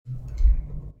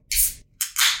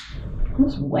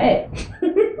It's wet.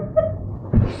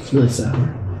 It's really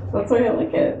sour. That's why I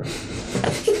like it.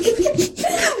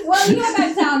 Well, you know what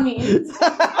that sound means.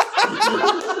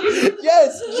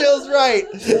 Yes, Jill's right.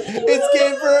 It's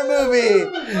Game for a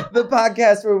Movie, the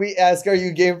podcast where we ask, are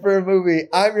you game for a movie?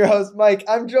 I'm your host, Mike.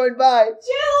 I'm joined by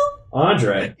Jill.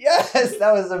 Andre. Yes,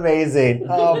 that was amazing.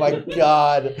 Oh my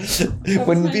God.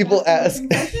 When people ask,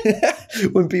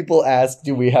 when people ask,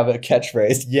 do we have a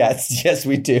catchphrase? Yes,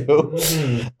 we do.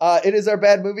 Mm-hmm. It is our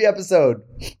bad movie episode.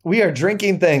 We are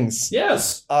drinking things.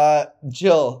 Yes.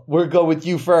 Jill, we'll go with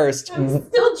you first. I'm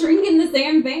still drinking the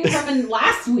same thing from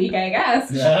last week, I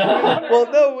guess. Well,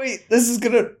 no, wait. This is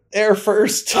going to air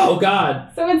first. Oh,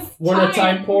 God. So it's We're in a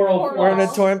time portal. We're in a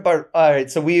torrent, but all right.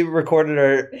 So we recorded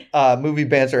our movie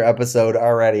banter episode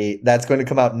already. That's going to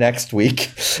come out next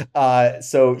week.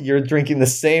 So you're drinking the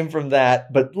same from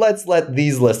that, but let's let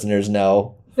these listeners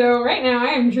know. So right now I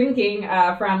am drinking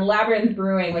from Labyrinth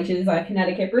Brewing, which is a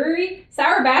Connecticut brewery.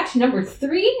 Sour Batch number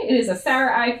 3. It is a sour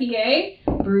IPA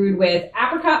brewed with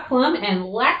apricot plum and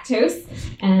lactose,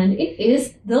 and it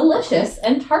is delicious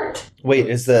and tart. Wait,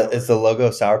 is the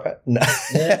logo Sour Patch? No.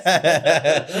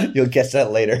 You'll catch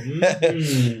that later.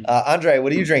 Mm. Andre,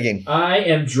 what are you drinking? I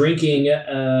am drinking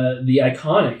the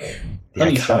iconic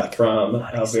honey shot from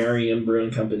Nice. Alvarium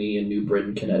Brewing Company in New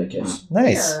Britain, Connecticut.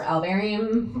 Nice. We're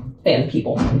Alvarium fan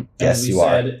people. Yes, As we you are.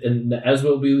 said, and as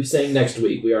we'll be saying next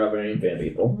week, we are Alvarium fan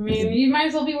people. I mean, you might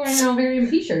as well be wearing an Alvarium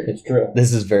t-shirt. It's true.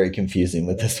 This is very confusing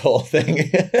with this whole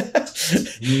thing.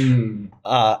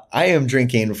 I am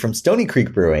drinking from Stony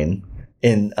Creek Brewing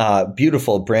in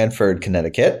beautiful Brantford,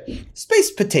 Connecticut.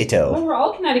 Space Oh, Potato. we're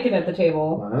all Connecticut at the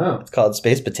table. Wow. It's called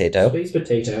Space Potato. Space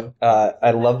potato.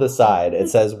 I love the side. It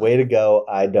says, way to go,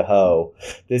 Idaho.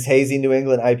 This hazy New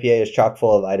England IPA is chock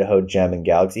full of Idaho Gem and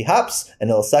Galaxy hops, and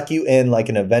it'll suck you in like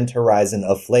an event horizon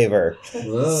of flavor.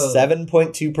 Whoa.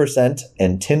 7.2%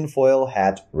 and tinfoil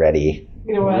hat ready.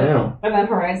 You know what? Wow. Event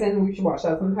Horizon, we should watch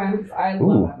that sometimes. I Ooh.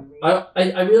 love that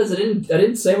movie. I realized I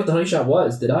didn't say what the honey shot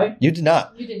was, did I? You did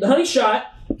not. You The didn't. honey shot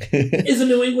is a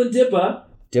New England Dippa.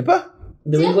 Dippa?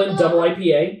 New England Dippa. double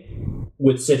IPA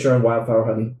with Citra and wildflower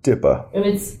honey. Dippa. And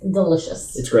it's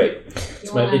delicious. It's great.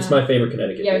 You It's my favorite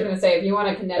Connecticut. Yeah, I was beer. going to say, if you want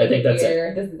a I think Connecticut that's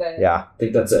beer, this is it. Yeah, I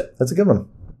think that's it. that's a good one.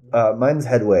 Mine's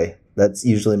Headway. That's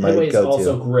usually my Headway is go-to.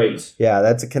 also great. Yeah,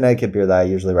 that's a Connecticut beer that I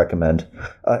usually recommend.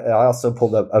 I also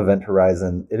pulled up Event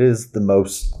Horizon. It is the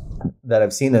most that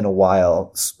I've seen in a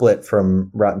while split from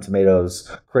Rotten Tomatoes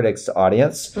critics to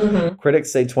audience. Mm-hmm.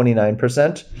 Critics say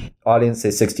 29%, audience say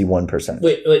 61%.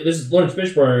 Wait, this is Lawrence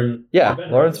Fishburne. Yeah,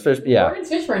 Lawrence Fish. Yeah,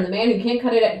 Lawrence Fishburne, the man who can't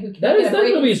cut it, who can't That get a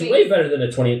break movie in is space. way better than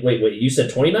a 20. Wait, you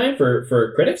said 29 for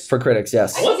critics? for critics,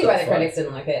 yes. I can see why the What the critics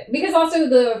didn't like it. Because also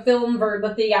the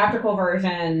the theatrical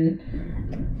version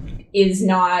is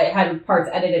not, had parts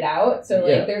edited out. So,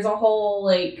 Yeah. there's a whole,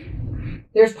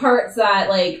 there's parts that,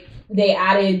 they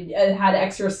added, had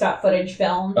extra stuff footage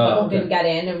filmed, Oh, people okay. didn't get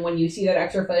in, and when you see that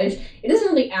extra footage, it doesn't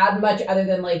really add much other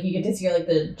than, you get to see,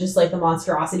 the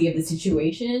monstrosity of the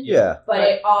situation. Yeah, But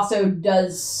it also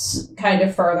does kind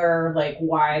of further,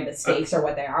 why the stakes are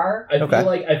what they are. I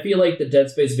Okay. feel like the Dead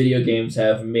Space video games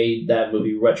have made that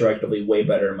movie retroactively way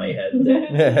better in my head.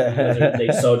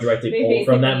 They so directly They pulled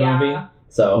from that basically, movie. yeah.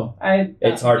 So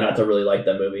it's hard not to really like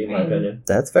that movie, in my Mm. opinion.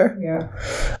 that's fair.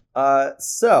 Yeah.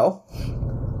 So,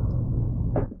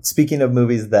 speaking of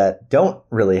movies that don't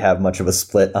really have much of a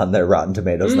split on their Rotten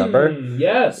Tomatoes number,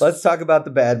 Yes. let's talk about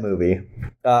the bad movie.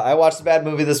 I watched the bad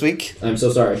movie this week. I'm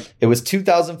so sorry. It was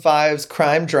 2005's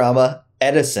crime drama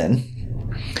Edison.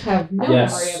 Have no memory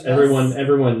Yes, of this.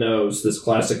 everyone knows this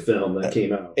classic film that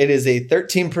came out. It is a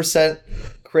 13%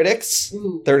 critics,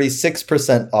 Ooh.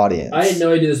 36% audience. I had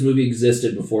no idea this movie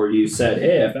existed before you said,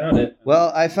 "Hey, I found it." Well,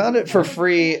 I found it for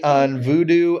free on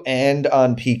Vudu and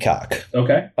on Peacock.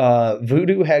 Okay.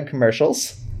 Vudu had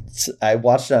commercials. I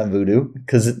watched it on Vudu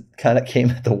because it kind of came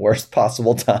at the worst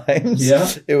possible times. Yeah.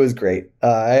 It was great.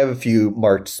 I have a few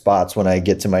marked spots when I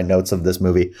get to my notes of this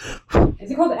movie. Is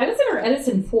it called Edison or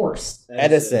Edison Force?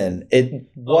 Edison. It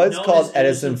was known called as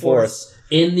Edison Force.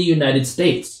 in the United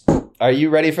States. Are you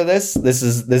ready for this? This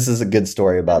is a good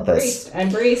story about this. I'm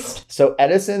braced. So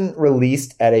Edison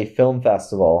released at a film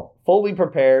festival, fully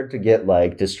prepared to get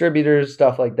distributors,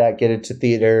 stuff like that, get it to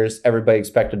theaters. Everybody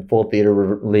expected full theater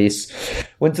release.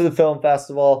 Went to the film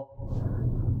festival,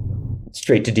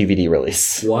 straight to DVD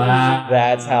release. Wow.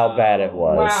 That's how bad it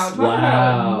was. Wow. Talk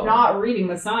about not reading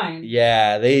the signs.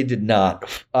 Yeah, they did not.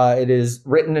 It is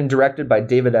written and directed by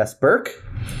David S. Burke.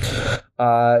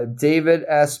 David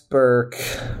S. Burke,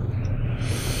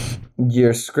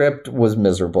 your script was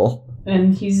miserable.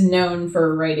 And he's known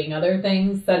for writing other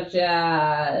things, such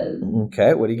as...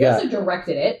 Okay, what do you He got? also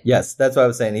directed it. Yes, that's what I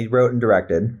was saying. He wrote and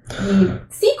directed.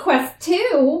 Sequest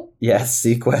 2. Yes,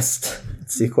 Sequest.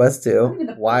 Sequest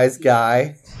 2. Wise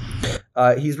guy.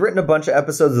 He's written a bunch of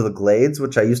episodes of The Glades,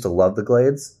 which I used to love The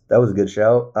Glades. That was a good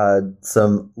show.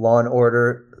 Some Law and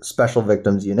Order Special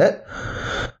Victims Unit.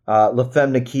 La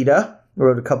Femme Nikita.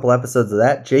 Wrote a couple episodes of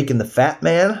that. Jake and the Fat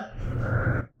Man.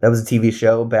 That was a TV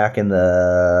show back in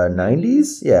the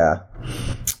 90s. Yeah.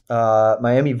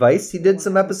 Miami Vice he did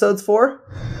some episodes for.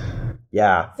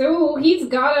 Yeah. So he's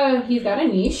got a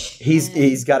niche.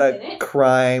 He's got in a it.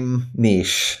 crime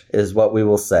niche, is what we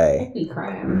will say. Holy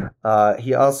crime.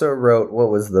 He also wrote, what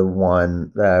was the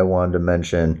one that I wanted to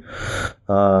mention?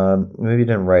 Maybe he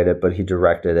didn't write it, but he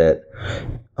directed it.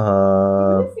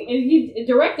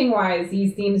 Directing wise,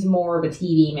 he seems more of a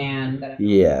TV man.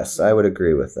 Yes, I would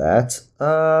agree with that.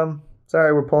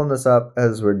 Sorry, we're pulling this up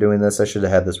as we're doing this. I should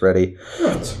have had this ready.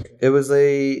 It was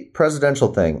a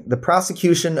presidential thing. The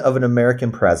Prosecution of an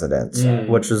American President,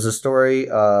 which was a story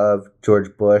of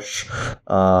George Bush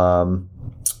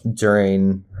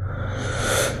during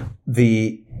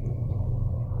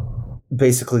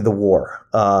basically the war,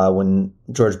 when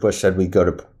George Bush said we'd go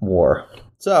to war.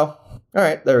 So, all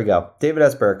right, there we go. David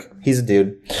S. Burke, he's a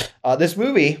dude. This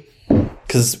movie,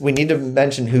 because we need to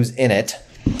mention who's in it.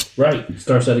 Right,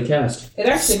 star-studded cast. It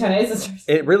actually kind of is a star.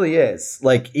 It really is.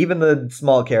 Like, even the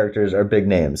small characters are big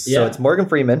names. So Yeah. it's Morgan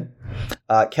Freeman,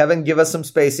 Kevin Give Us Some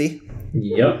Spacey,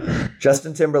 Yep.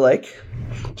 Justin Timberlake,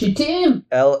 Tim.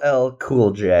 LL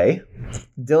Cool J,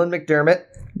 Dylan McDermott,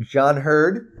 John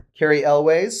Hurd, Carrie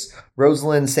Elways,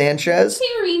 Rosalind Sanchez,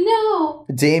 Terry, no.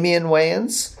 Damian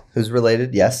Wayans, who's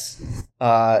related, yes.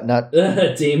 Not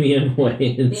Damian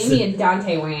Wayans. Damian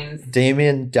Dante Wayans.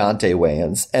 Damian Dante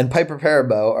Wayans, and Piper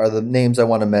Perabo are the names I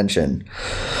want to mention.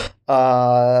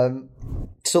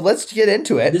 So let's get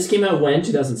into it. This came out when?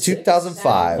 2006?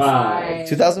 2005.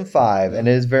 2005, and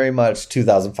it is very much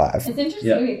 2005. It's interesting.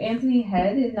 Yeah. Wait, Anthony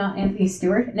Head is not Anthony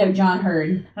Stewart. No, John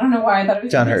Hurd. I don't know why I thought it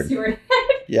was John Anthony Hurd. Stewart.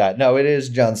 Yeah, no, it is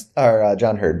John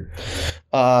Hurd.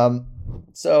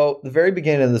 So the very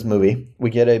beginning of this movie, we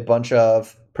get a bunch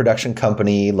of production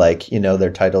company, like, their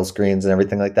title screens and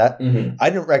everything like that. Mm-hmm. I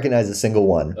didn't recognize a single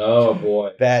one. Oh,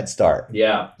 boy. Bad start.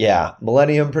 Yeah. Yeah,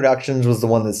 Millennium Productions was the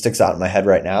one that sticks out in my head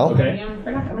right now. Okay. I'm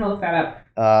going to look that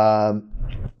up.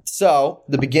 So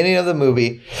the beginning of the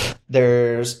movie,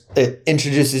 it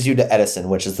introduces you to Edison,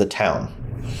 which is the town.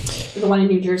 The one in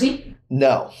New Jersey?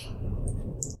 No.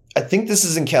 I think this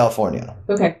is in California.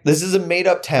 Okay. This is a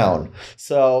made-up town.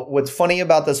 So what's funny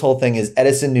about this whole thing is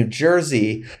Edison, New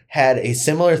Jersey had a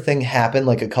similar thing happen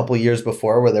like a couple years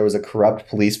before where there was a corrupt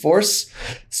police force.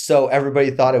 So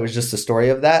everybody thought it was just a story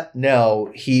of that. No,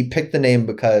 he picked the name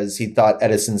because he thought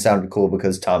Edison sounded cool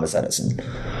because Thomas Edison.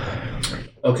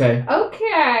 Okay.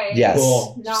 Okay. Yes.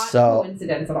 Cool. Not So-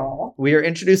 coincidence at all. We are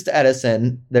introduced to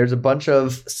Edison. There's a bunch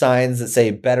of signs that say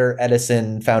Better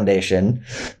Edison Foundation.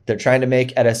 They're trying to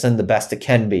make Edison the best it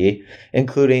can be,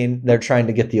 including they're trying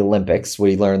to get the Olympics.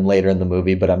 We learn later in the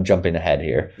movie, but I'm jumping ahead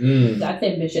here. That's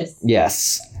ambitious.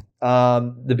 Yes.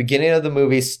 The beginning of the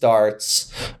movie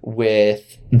starts with,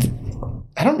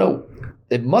 I don't know,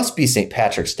 it must be St.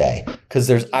 Patrick's Day because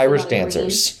there's Irish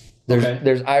dancers.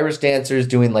 There's Irish dancers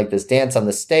doing like this dance on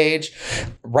the stage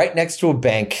right next to a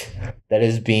bank that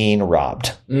is being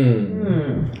robbed.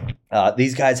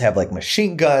 These guys have like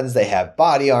machine guns, they have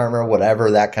body armor, whatever,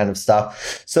 that kind of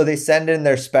stuff. So they send in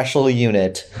their special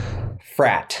unit,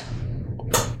 Frat.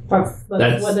 That's what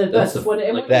does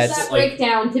that break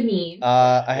down to mean?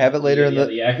 I have it later in the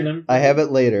acronym? I have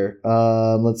it later.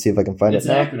 Let's see if I can find It's it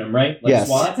an now. acronym, right? Like Yes.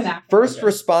 SWAT? That's an acronym. First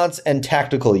Response and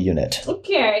Tactical Unit.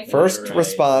 Okay. First Right,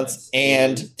 Response that's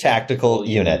and the Tactical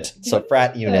Unit. So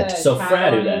Frat Unit. So Fratu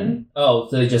Tagline. then. Oh,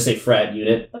 so they just say Frat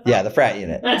unit. Yeah, the Frat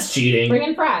Unit. That's cheating. Bring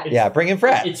in Frat. Yeah, bring in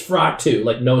Frat. It's Fratu,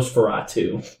 like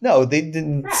Nosferatu. No, they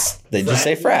didn't. Frat. They just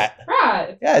say Frat.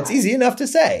 Frat. Yeah, it's easy enough to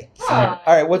say. Frat.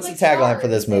 All right, what's It's the like tagline for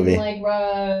this stars movie? and, like,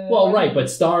 Well, right, but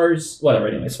stars, whatever,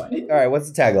 anyway, it's fine. All right,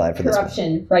 what's the tagline for this movie?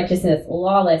 corruption, righteousness,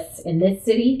 lawless. In this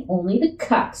city, only the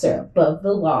cops are above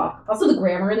the law. Also, the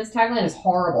grammar in this tagline is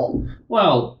horrible.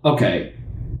 Well, okay.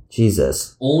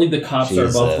 Jesus. Only the cops are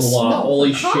above the Jesus. law. No,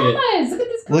 Holy the shit. commas. Look at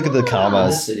this. Look at the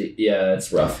commas. City. Yeah,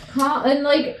 it's rough. And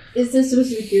like, is this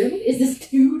supposed to be a pyramid? Is this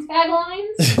two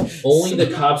taglines? Only the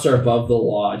cops are above the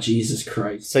law. Jesus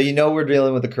Christ. So you know we're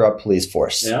dealing with the corrupt police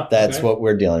force. Yeah, That's okay. what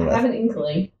we're dealing I have with. an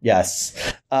inkling. Yes.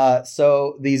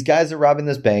 So these guys are robbing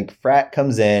this bank. Frat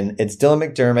comes in. It's Dylan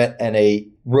McDermott and a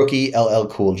rookie LL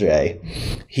Cool J.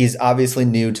 He's obviously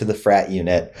new to the frat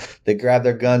unit. They grab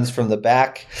their guns from the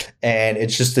back, and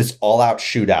it's just this all-out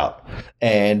shootout.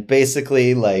 And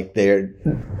basically, like, they're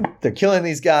killing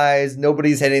these guys.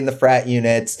 Nobody's hitting the frat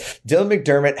units. Dylan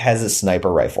McDermott has a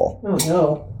sniper rifle. Oh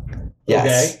no.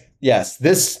 Yes. Okay. Yes,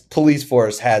 this police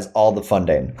force has all the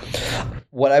funding.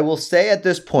 What I will say at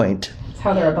this point That's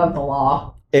how they're above the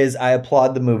law. is I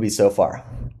applaud the movie so far.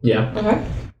 Yeah. Okay.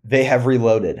 They have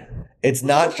reloaded. It's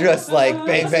not just like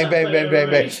bang, bang, bang, bang,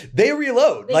 bang, bang. They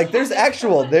reload. Like there's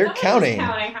actual, they're counting.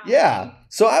 Yeah.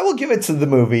 So I will give it to the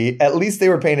movie. At least they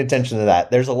were paying attention to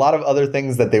that. There's a lot of other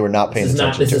things that they were not paying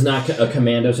attention This to. is not a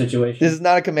commando situation. This is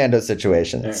not a commando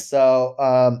situation. Right. So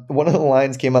one of the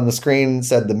lines came on the screen,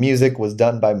 said the music was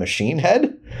done by Machine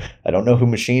Head. I don't know who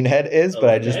Machine Head is, but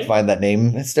I just Okay. find that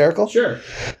name hysterical. Sure.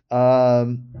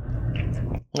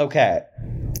 Okay.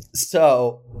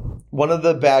 So one of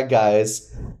the bad guys,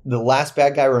 the last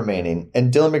bad guy remaining,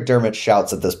 and Dylan McDermott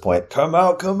shouts at this point, come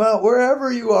out,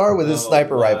 wherever you are," with his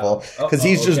sniper wow. rifle, because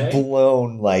he's just Okay.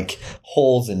 blown like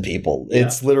holes in people. Yeah.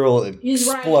 It's literal He's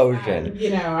explosion.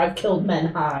 right. I've killed men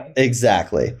high.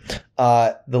 Exactly.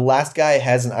 The last guy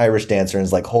has an Irish dancer and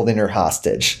is like holding her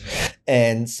hostage.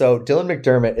 And so Dylan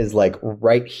McDermott is like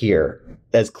right here,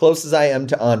 as close as I am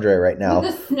to Andre right now,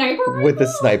 With the sniper rifle? with the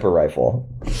sniper rifle.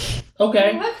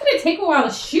 Okay. Well, that's going to take a while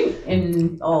to shoot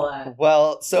and all that.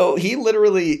 Well, so he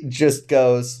literally just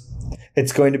goes,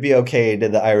 "It's going to be okay," to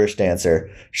the Irish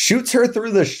dancer, shoots her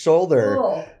through the shoulder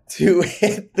Ugh. to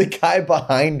hit the guy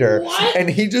behind her. What? And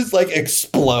he just like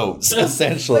explodes,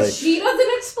 essentially. But she doesn't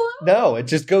explode? No, it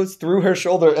just goes through her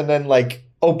shoulder and then like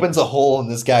opens a hole in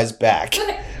this guy's back.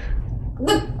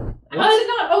 How did it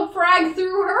not frag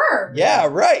through her? Yeah,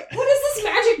 right. What is this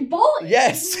magic bullet?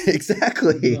 Yes,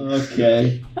 exactly.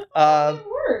 Okay. How did it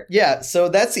work? Yeah, so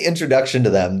that's the introduction to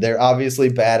them. They're obviously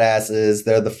badasses.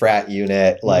 They're the frat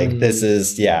unit. Like, this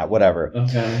is, yeah, whatever.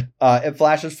 Okay. It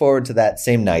flashes forward to that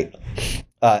same night.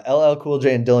 LL Cool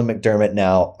J and Dylan McDermott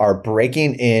now are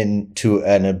breaking into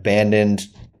an abandoned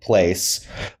place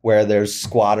where there's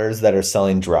squatters that are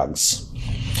selling drugs.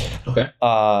 Okay.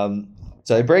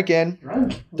 So they break in.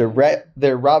 They're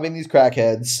robbing these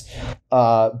crackheads.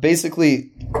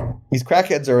 Basically, these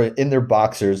crackheads are in their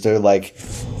boxers. They're like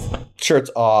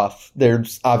shirts off. They're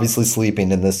obviously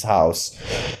sleeping in this house.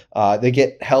 They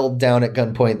get held down at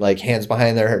gunpoint, like hands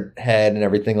behind their head and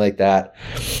everything like that.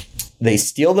 They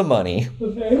steal the money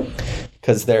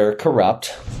because they're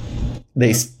corrupt.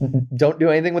 They don't do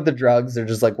anything with the drugs. They're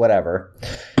just like, whatever.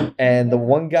 And the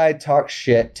one guy talks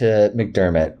shit to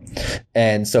McDermott.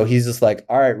 And so he's just like,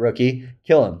 all right, rookie,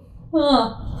 kill him.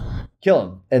 Huh. Kill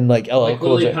him. And like, LL Like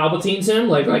Cool Lily J. Palpatine's him?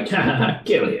 Like,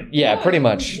 kill him. Yeah, pretty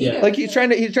much. Yeah. Like he's trying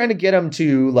to get him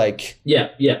to like, Yeah.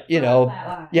 you know,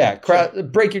 yeah,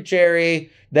 break your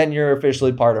cherry. Then you're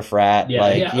officially part of frat. Yeah.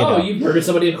 like, yeah. you know, You've murdered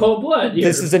somebody in cold blood.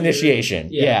 this is initiation.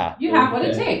 Yeah. You have what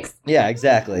it Okay. takes. Yeah,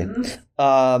 exactly.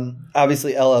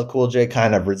 Obviously, LL Cool J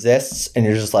kind of resists, and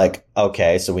you're just like,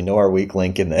 okay, so we know our weak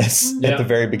link in this Yeah. at the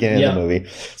very beginning of the movie.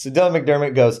 So Dylan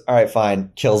McDermott goes, all right,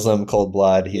 fine, kills him, cold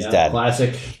blood, he's dead.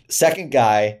 Classic. Second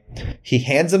guy, he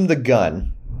hands him the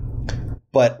gun,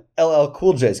 but LL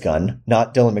Cool J's gun,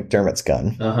 not Dylan McDermott's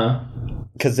gun. Uh-huh.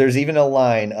 Because there's even a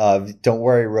line of, don't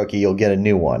worry, rookie, you'll get a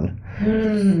new one.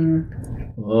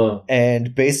 Oh.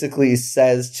 And basically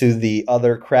says to the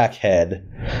other crackhead,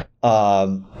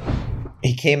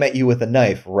 he came at you with a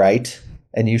knife, right?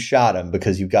 And you shot him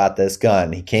because you got this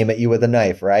gun. He came at you with a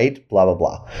knife, right? Blah, blah,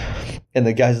 blah. And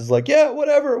the guy's just like, yeah,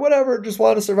 whatever. Just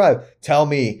want to survive. Tell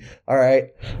me. All right.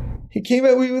 He came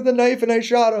at me with a knife and I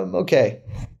shot him. Okay.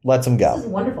 Lets him This is go.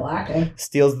 wonderful acting.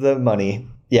 Steals the money.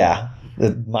 Yeah.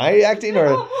 My acting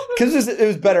or... Because it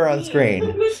was better on screen.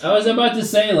 I was about to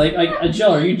say,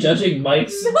 Jill, are you judging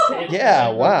Mike's? Yeah,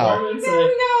 wow. performance?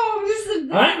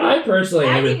 No. I personally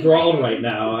am enthralled right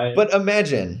now. But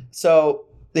imagine, so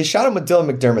they shot him with Dylan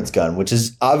McDermott's gun, which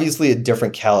is obviously a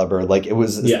different caliber. Like it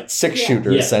was a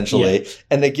six-shooter, essentially.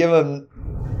 And they give him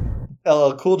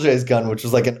LL Cool J's gun, which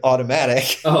was like an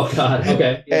automatic. Oh, God.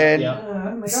 Okay. And-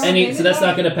 Oh my God, So that's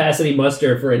not going to pass any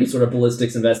muster for any sort of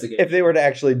ballistics investigation. If they were to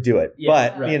actually do it. Yeah,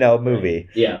 but, right, movie.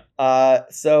 Yeah.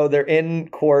 So they're in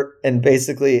court, and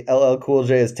basically LL Cool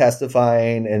J is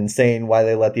testifying and saying why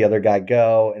they let the other guy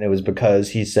go, and it was because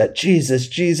he said,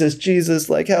 Jesus,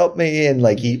 like, help me, and,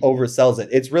 like, he oversells it.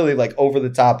 It's really, like, over the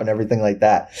top and everything like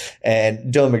that.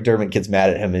 And Dylan McDermott gets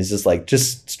mad at him. He's just like,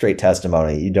 just straight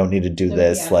testimony. You don't need to do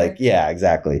this. Yeah. Like, yeah,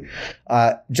 exactly.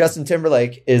 Justin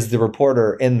Timberlake is the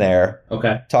reporter in there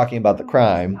Okay. talking about the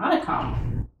crime. Not a cop.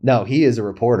 No, he is a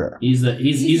reporter. He's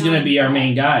gonna be our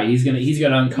main guy. He's gonna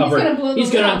uncover.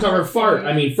 He's gonna uncover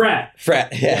frat.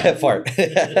 Yeah, fart.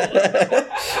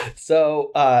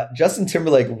 So Justin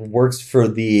Timberlake works for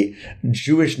the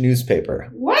Jewish newspaper,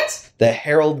 What? the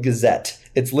Herald Gazette.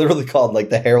 It's literally called like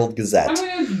the Herald Gazette. I'm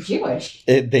going to Jewish.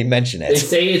 They mention They it.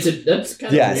 say that's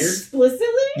kind of Yes. weird. Explicitly?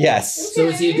 Yes. So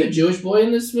is he a good Jewish boy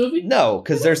in this movie? No,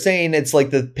 because they're saying it's like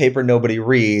the paper nobody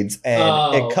reads,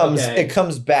 and it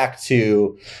comes back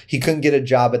to he couldn't get a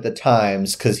job at the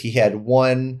Times because he had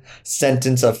one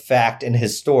sentence of fact in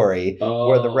his story,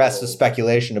 where the rest is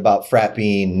speculation about frat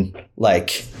being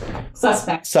like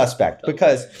Suspect.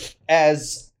 Because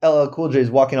as LL Cool J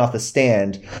is walking off the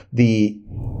stand, the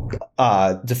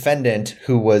defendant,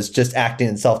 who was just acting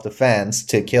in self-defense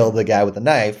to kill the guy with the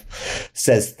knife,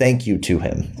 says thank you to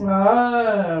him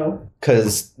Oh.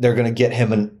 because they're going to get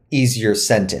him an easier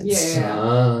sentence.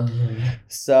 Yeah.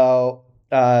 So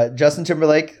Justin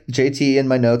Timberlake, JT in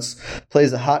my notes,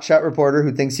 plays a hotshot reporter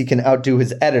who thinks he can outdo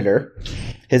his editor.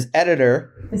 His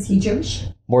editor, Is he Jewish?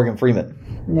 Morgan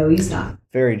Freeman. No, he's not.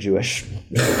 Very Jewish.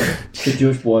 The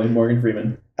Jewish boy, Morgan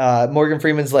Freeman. Morgan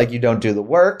Freeman's like, you don't do the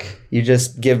work. You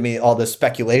just give me all this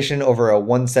speculation over a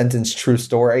one-sentence true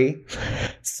story.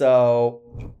 So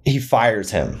he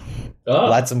fires him. Oh,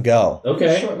 Lets him go.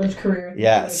 okay. Short-lived career.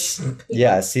 Yes.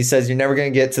 Yes. He says you're never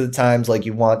going to get to the Times like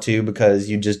you want to because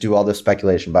you just do all this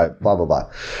speculation by blah, blah,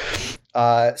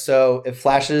 blah. So it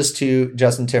flashes to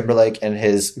Justin Timberlake and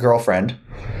his girlfriend,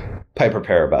 Piper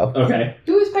Perabo. Okay.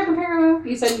 Who is Piper Perabo?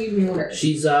 You said you knew her.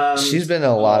 She's been in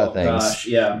a lot of things. Gosh,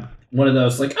 yeah. One of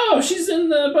those like, oh, she's in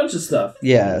a bunch of stuff.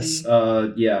 Yes.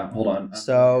 Yeah. Hold on.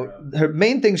 So her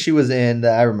main thing she was in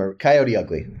that I remember, Coyote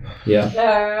Ugly.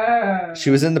 Yeah. She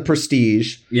was in The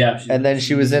Prestige. Yeah. And then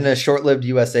she was in a short-lived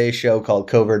USA show called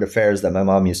Covert Affairs that my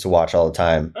mom used to watch all the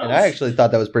time. Oh, and I actually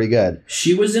thought that was pretty good.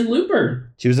 She was in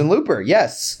Looper. She was in Looper,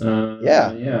 yes.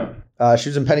 Yeah. She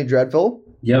was in Penny Dreadful.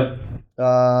 Yep.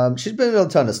 She's been in a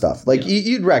ton of stuff. Like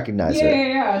you'd recognize her.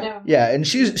 No. Yeah, and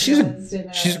she's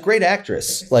a great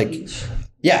actress. Like,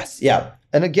 yes, yeah.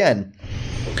 And again,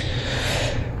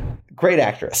 great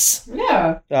actress.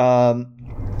 Yeah.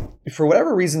 For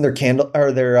whatever reason,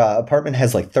 their apartment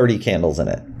has like 30 candles in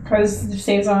it. Because it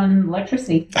saves on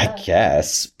electricity. I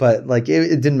guess, but like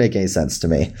it didn't make any sense to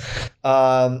me.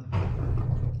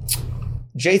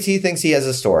 JT thinks he has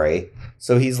a story.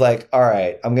 So he's like, all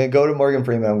right, I'm going to go to Morgan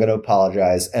Freeman. I'm going to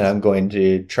apologize. And I'm going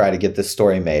to try to get this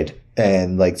story made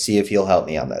and like see if he'll help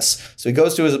me on this. So he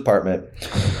goes to his apartment.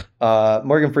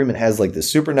 Morgan Freeman has like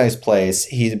this super nice place.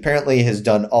 He apparently has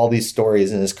done all these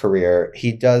stories in his career.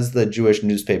 He does the Jewish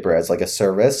newspaper as like a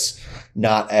service,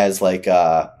 not as like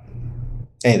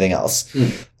anything else.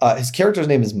 His character's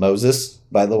name is Moses,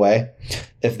 by the way,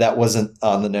 if that wasn't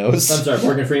on the nose. I'm sorry,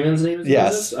 Morgan Freeman's name is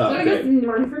Yes. Moses? So Oh, I guess okay.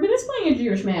 Morgan Freeman is playing a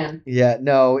Jewish man. Yeah,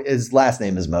 no, his last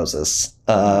name is Moses.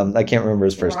 I can't remember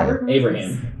his first Robert name.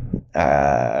 Abraham.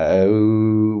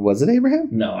 Was it Abraham?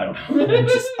 No, I don't know.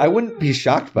 I wouldn't be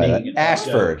shocked by that. Maybe.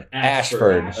 Ashford.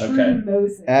 Ashford. Okay.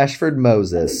 Moses. Ashford That's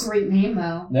Moses. a great name,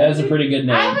 though. That is a pretty good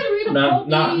name. I would read a Not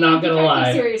gonna detective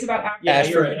lie. series about actors. Yeah,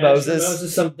 Ashford you're right.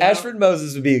 Moses. Ashford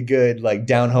Moses would be a good like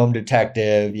down-home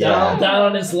detective. Yeah. Down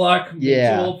on his luck.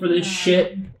 Yeah. Too old for this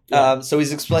shit. So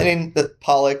he's explaining that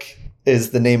Pollock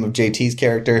is the name of JT's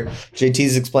character.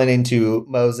 JT's explaining to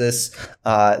Moses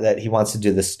that he wants to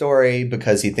do this story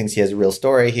because he thinks he has a real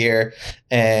story here.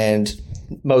 And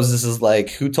Moses is like,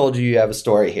 who told you have a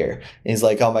story here? And he's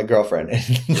like, oh, my girlfriend.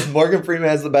 And Morgan Freeman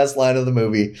has the best line of the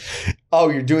movie. Oh,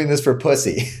 you're doing this for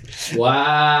pussy.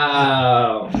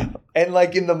 Wow. And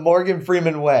like in the Morgan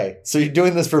Freeman way. So you're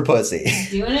doing this for pussy.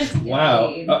 Doing it to get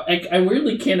Wow. paid. I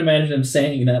weirdly can't imagine him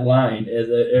saying that line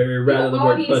or rather the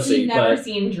word Obviously pussy. never But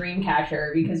seen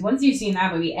Dreamcatcher because once you've seen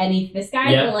that movie, the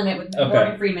sky's Yeah. the limit with Okay.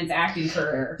 Morgan Freeman's acting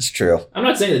career. It's true. I'm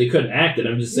not saying that he couldn't act it.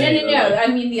 I'm just saying. No. that, like-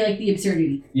 I mean the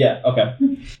absurdity. yeah. Okay.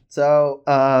 So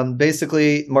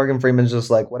basically, Morgan Freeman's just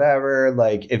like, whatever.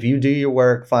 Like, if you do your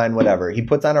work, fine, whatever. He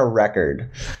puts on a record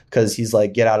because he's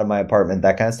like, get out of my apartment,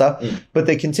 that kind of stuff. Mm. But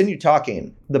they continue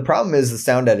talking. The problem is the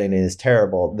sound editing is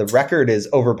terrible. The record is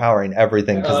overpowering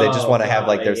everything because they just want to have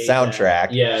like their soundtrack.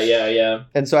 Yeah.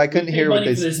 And so I couldn't We paid hear what money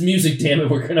they for this music. Damn it,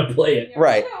 we're gonna play it.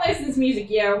 Right. We're gonna license music,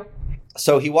 yo.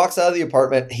 So he walks out of the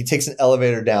apartment. He takes an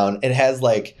elevator down. It has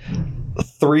like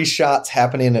 3 shots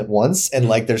happening at once, and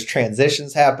like there's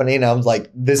transitions happening. I was like,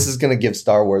 this is gonna give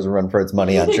Star Wars a run for its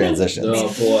money on transitions.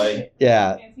 Oh boy.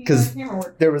 Yeah, Fancy 'cause camera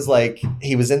work. there was like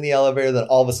he was in the elevator, then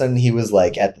all of a sudden he was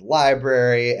like at the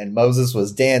library, and Moses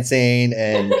was dancing,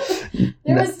 and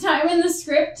There was time in the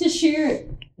script to shoot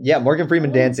Yeah, Morgan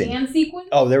Freeman dancing. Dance sequence?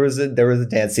 Oh, there was a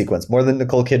dance sequence. More than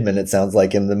Nicole Kidman, it sounds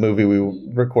like, in the movie we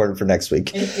recorded for next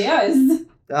week. It does.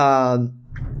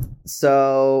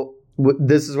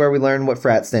 This is where we learn what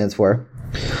frat stands for.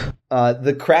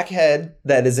 The crackhead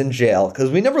that is in jail, because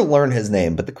we never learn his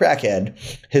name, but the crackhead,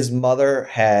 his mother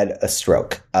had a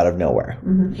stroke out of nowhere.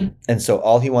 Mm-hmm. And so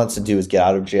all he wants to do is get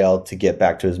out of jail to get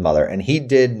back to his mother. And he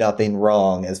did nothing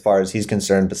wrong as far as he's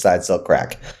concerned besides sell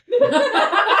crack.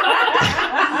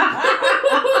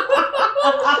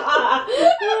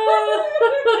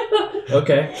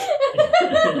 Okay.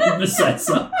 Besides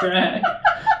some crack.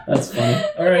 That's funny.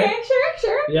 All right. Okay,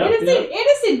 sure. Yep,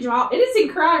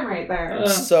 Innocent crime right there.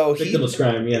 So victimless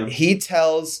crime, yeah.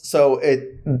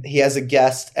 he has a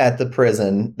guest at the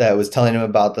prison that was telling him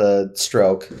about the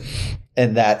stroke,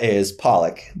 and that is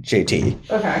Pollock, JT.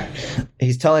 Okay.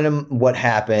 He's telling him what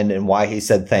happened and why he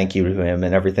said thank you to him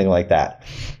and everything like that.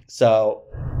 So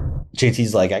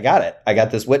JT's like, I got it. I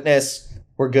got this witness.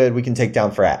 We're good. We can take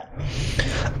down frat.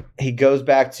 He goes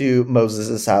back to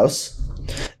Moses' house,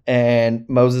 and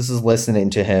Moses is listening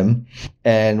to him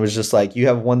and was just like, you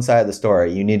have one side of the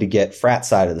story. You need to get frat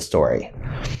side of the story,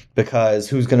 because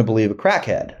who's going to believe a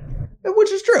crackhead?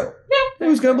 Which is true. Yeah.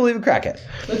 Who's going to believe a crackhead?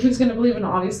 But who's going to believe in an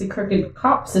obviously crooked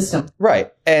cop system?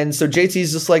 Right. And so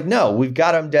JT's just like, no, we've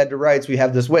got him dead to rights. We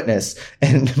have this witness.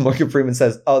 And Morgan Freeman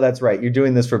says, oh, that's right. You're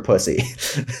doing this for pussy.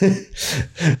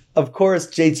 Of course,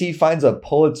 JT finds a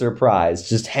Pulitzer Prize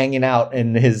just hanging out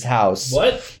in his house.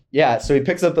 What? Yeah. So he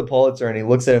picks up the Pulitzer and he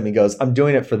looks at him and he goes, I'm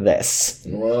doing it for this.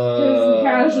 Whoa.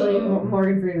 Casually,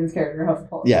 Morgan Freeman's character has a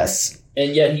Pulitzer. Yes.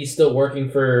 And yet he's still working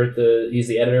he's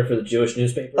the editor for the Jewish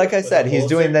newspaper. Like I said, he's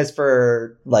doing this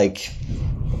for, like,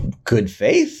 good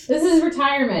faith. This is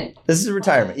retirement. This is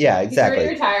retirement. Yeah, exactly. He's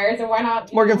already retired, so why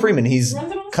not? Morgan Freeman, he's runs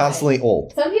it on the constantly side.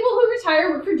 old. Some people who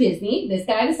retire work for Disney. This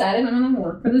guy decided I'm going to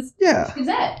work for this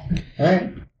Gazette. All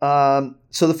right.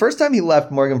 So the first time he left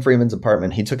Morgan Freeman's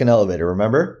apartment, he took an elevator,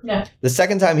 remember? Yeah. The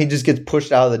second time, he just gets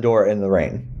pushed out of the door in the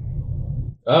rain.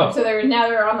 Oh. So now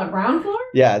they're on the ground floor?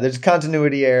 Yeah, there's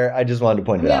continuity error. I just wanted to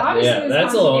point it out. Obviously Yeah, there's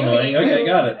that's a little continuity. annoying. Okay,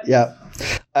 got it. Yeah.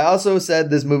 I also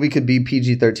said this movie could be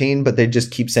PG-13, but they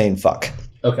just keep saying fuck.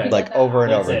 Okay. Like over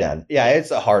and That's over it. again. Yeah, it's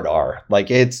a hard R.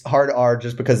 Like it's hard R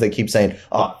just because they keep saying,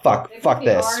 oh, fuck The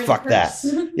this, R and fuck that.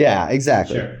 curse. Yeah,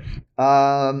 exactly. Sure.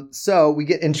 So we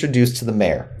get introduced to the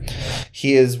mayor.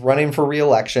 He is running for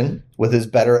re-election with his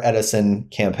Better Edison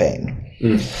campaign.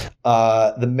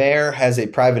 The mayor has a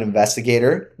private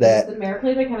investigator that... Is the mayor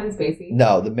played by Kevin Spacey?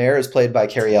 No, the mayor is played by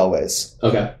Carrie Elways.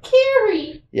 Okay.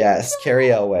 Carrie! Yes, Carrie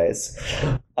Elways.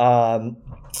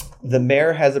 The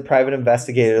mayor has a private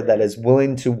investigator that is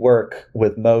willing to work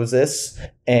with Moses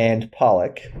and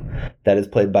Pollock, that is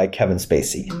played by Kevin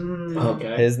Spacey.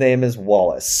 Okay. His name is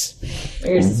Wallace.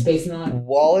 Where's the space not?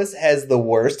 Wallace has the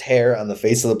worst hair on the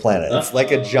face of the planet. It's like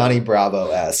a Johnny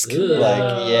Bravo-esque.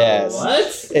 Like, yes.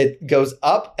 What? It goes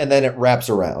up and then it wraps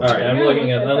around. All right, I'm looking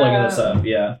this up.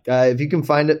 Yeah. If you can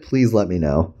find it, please let me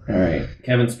know. All right.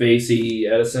 Kevin Spacey,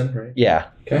 Edison, right? Yeah.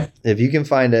 Okay. If you can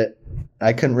find it.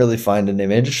 I couldn't really find an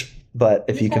image, but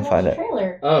if you can find it.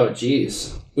 Trailer. Oh,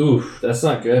 jeez. Oof, that's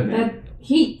not good, man.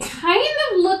 He kind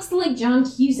of looks like John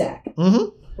Cusack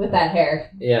Mm-hmm. with that hair.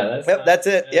 Yeah, that's. Yep, that's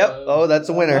it. Yep. Oh, that's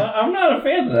a winner. I'm not a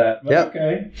fan of that. But Yep.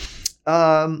 Okay.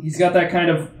 He's got that kind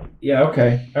of. Yeah.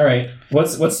 Okay. All right.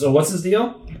 What's his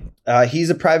deal? He's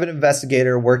a private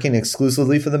investigator working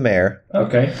exclusively for the mayor.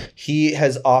 Okay. He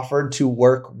has offered to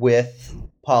work with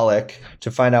Pollock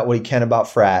to find out what he can about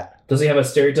frat. Does he have a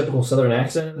stereotypical Southern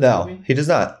accent? In this No, movie? he does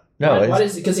not. No, Why it's-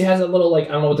 is it? Because he has a little I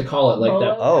don't know what to call it, like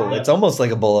that. Oh, it's almost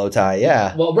like a bolo tie.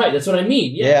 Yeah. Well, right. That's what I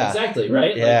mean. Yeah, Yeah. exactly.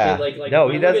 Right. Yeah. Like No,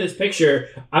 when he I look does- at his picture,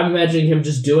 I'm imagining him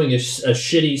just doing a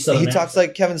shitty Southern. He talks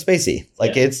like Kevin Spacey.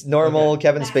 Like Yeah. it's normal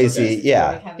Kevin Spacey. Okay.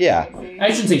 Yeah. Yeah.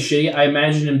 I shouldn't say shitty. I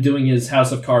imagine him doing his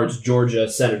House of Cards Georgia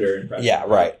senator impression. Yeah,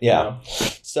 right. Yeah. You know?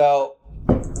 So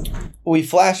we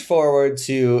flash forward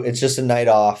to it's just a night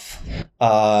off.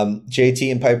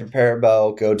 JT and Piper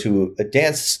Perabo go to a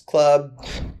dance club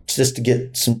just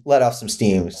to let off some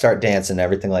steam, start dancing,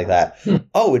 everything like that.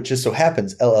 Oh, it just so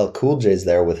happens LL Cool J's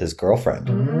there with his girlfriend.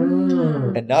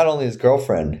 And not only his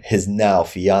girlfriend, his now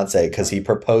fiance, because he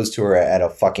proposed to her at a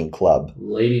fucking club.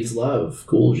 Ladies love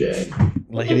Cool J.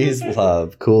 Ladies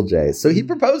love Cool J. So he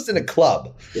proposed in a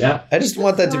club. Yeah. I just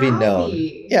want that to be known.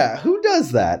 Sloppy. Yeah, who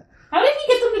does that? How did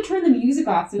he get them to turn the music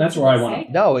off? So That's he where I could want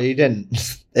sing? No, he didn't.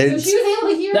 So It's- she was able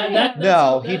to hear That- him.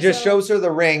 no, he that's just a- shows her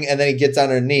the ring and then he gets on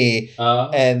her knee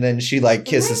and then she like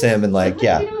kisses him and like,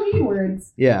 yeah. You know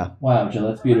words. Yeah. Wow, Jill,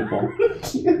 that's beautiful.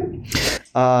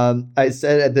 I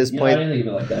said at this I point, didn't think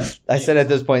of it like that. I said at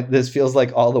this point, this feels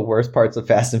like all the worst parts of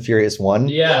Fast and Furious 1.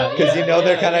 Yeah. Because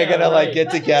they're kind of going to like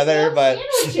get together, but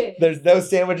there's no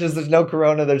sandwiches, there's no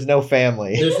Corona, there's no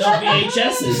family. There's no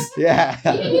VHSs. Yeah.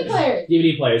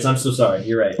 DVD players. I'm so sorry.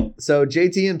 You're right. So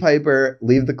JT and Piper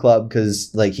leave the club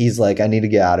because like he's like, I need to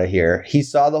get out of here. He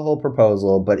saw the whole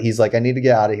proposal, but he's like, I need to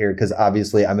get out of here because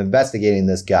obviously I'm investigating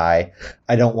this guy.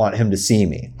 I don't want him to see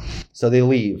me. So they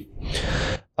leave.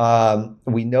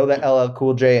 We know that LL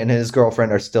Cool J and his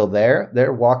girlfriend are still there.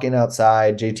 They're walking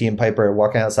outside. JT and Piper are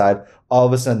walking outside. All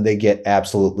of a sudden, they get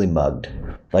absolutely mugged,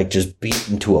 like just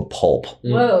beaten to a pulp.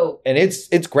 Whoa! And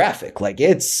it's graphic. Like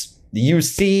you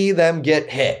see them get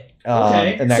hit.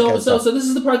 Okay. And that kind of So stuff. this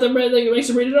is the part that makes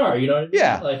it rated R. You know what I mean?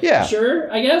 Yeah. Like, yeah.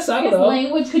 Sure. I guess. I don't Because know.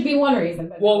 language could be one reason.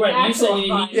 But Well, right. You actual said you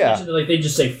fun. mentioned that, like they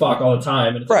just say fuck all the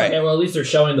time, and it's Right. like, okay, well, at least they're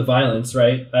showing the violence,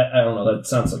 right? I don't know. That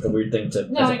sounds like a weird thing to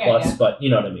No, as I a get plus, ya. but you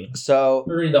know what I mean. So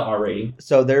We're reading the R rating.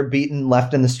 So they're beaten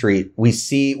left in the street. We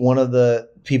see one of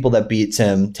the people that beats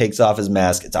him takes off his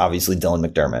mask. It's obviously Dylan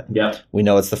McDermott. Yep. We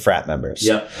know it's the frat members.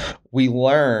 Yep. We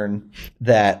learn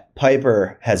that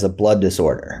Piper has a blood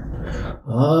disorder.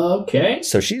 Okay.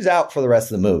 So she's out for the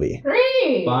rest of the movie.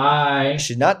 Great. Bye.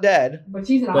 She's not dead. But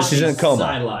she's an But she's in a coma.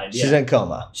 Sidelined. She's Yeah. in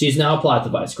coma. She's now a plot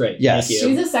device. Great. Yes. Thank you.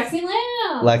 She's a sexy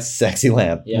lamb. Sexy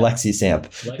lamp. Yeah. Lexi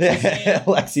Samp. Lexi Samp.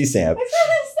 Lexi Samp.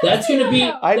 That's gonna be-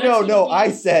 I That's know, gonna no, be-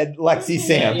 I said Lexi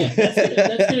Samp. Yeah,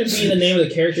 that's gonna be the name of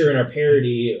the character in our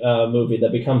parody movie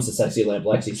that becomes the sexy lamp,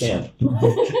 Lexi Samp.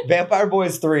 Vampire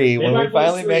Boys 3, when we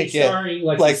finally make it. starring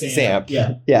Lexi Samp.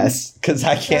 Yeah. Yes, because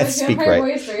I can't Is speak Vampire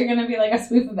right. Boys 3 going to be like a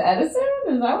spoof of Edison?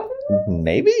 Is that what it is?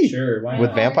 Maybe. Sure. Why With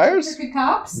not? vampires? Crooked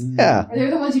cops? Yeah. Or they're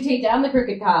the ones who take down the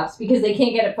crooked cops because they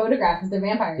can't get it photographed because they're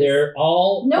vampires. They're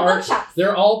all no part, mugshots.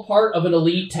 they're all part of an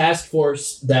elite task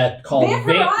force that called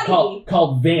Vamparati.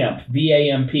 called VAMP,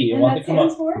 VAMP. And We'll that have to come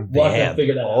up. stands for? We'll have to Vamp.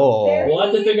 figure that out. Oh. We'll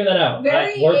have to figure that out.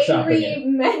 Very Workshopping angry it.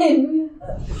 men.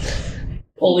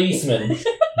 Policemen,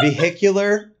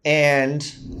 Vehicular and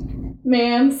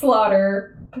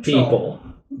Manslaughter patrol. people.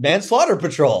 manslaughter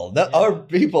patrol. No, or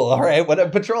people. All right.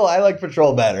 What patrol? I like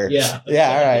patrol better. Yeah. Yeah,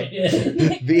 all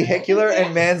right. Vehicular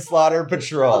and manslaughter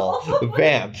patrol.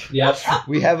 Vamp. Yep.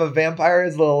 We have a vampire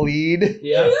as the lead.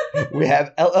 Yep. We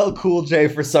have LL Cool J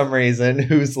for some reason,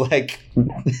 who's like. You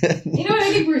know what?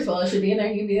 I think Bruce Willis should be in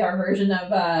there. He'd be our version of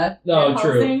No, Van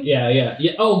true. Helsing. Yeah.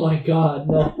 Oh my God,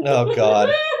 no. Oh God.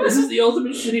 This is the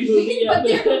ultimate shitty movie. But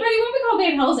he won't be called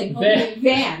Van Helsing.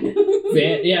 Van.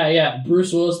 Yeah.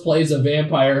 Bruce Willis plays a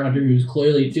vampire hunter who's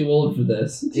clearly too old for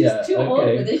this. Just too old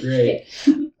for this great.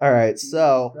 shit. All right.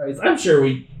 So Christ, I'm sure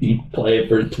we'd play it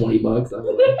for $20. I don't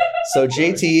know.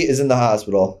 JT is in the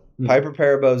hospital. Piper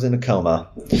Parabo's in a coma.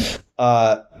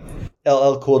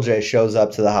 LL Cool J shows up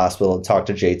to the hospital to talk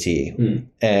to JT.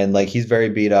 And like he's very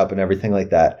beat up and everything like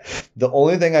that. The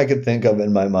only thing I could think of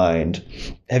in my mind,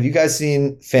 have you guys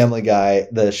seen Family Guy,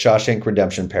 the Shawshank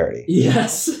Redemption parody?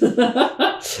 Yes.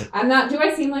 I'm not. Do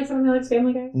I seem like someone who likes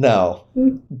Family Guy? No.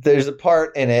 There's a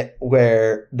part in it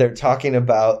where they're talking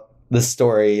about the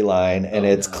storyline and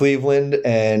it's God. Cleveland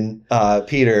and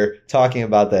Peter talking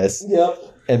about this. Yep.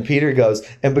 And Peter goes,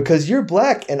 and because you're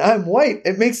black and I'm white,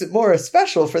 it makes it more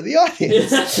special for the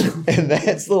audience. And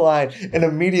that's the line. And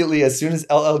immediately, as soon as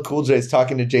LL Cool J is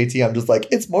talking to JT, I'm just like,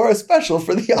 it's more special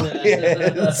for the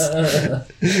audience.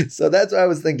 So that's what I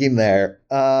was thinking there.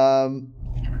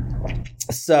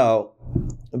 So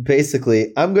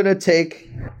basically, I'm going to take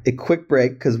a quick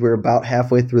break because we're about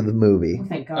halfway through the movie. Oh,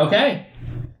 thank God. Okay.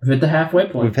 We've hit the halfway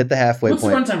point. We've hit the halfway What's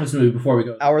point. the runtime of this movie before we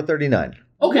go? Hour 39.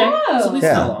 Okay. Whoa. So at least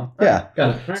Yeah. not long. Yeah. Alright, got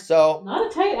it. Alright. So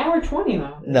Not a tight hour 20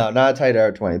 though. no, not a tight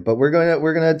hour 20, but we're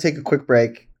gonna take a quick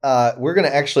break. We're gonna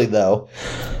actually though.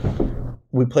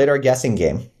 We played our guessing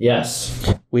game.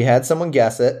 Yes. We had someone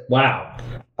guess it. Wow.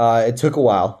 It took a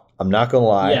while. I'm not gonna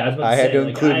lie. Yeah, I was about to had say, to like,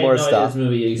 include I had more no idea stuff. This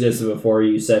movie existed before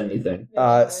you said anything.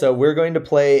 So we're going to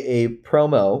play a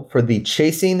promo for the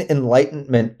Chasing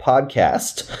Enlightenment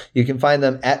podcast. You can find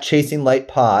them at Chasing Light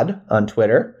Pod on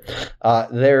Twitter.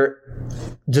 Their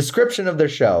description of their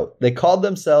show, they called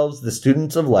themselves the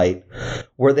Students of Light.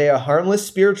 Were they a harmless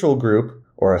spiritual group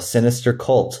or a sinister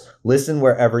cult? Listen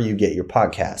wherever you get your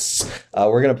podcasts.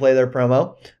 We're going to play their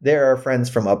promo. They are our friends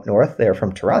from up north. They are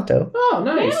from Toronto. Oh,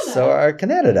 nice. Canada. So are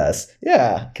Canada's.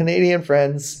 Yeah, Canadian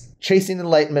friends. Chasing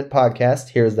Enlightenment podcast.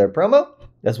 Here's their promo,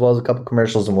 as well as a couple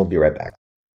commercials, and we'll be right back.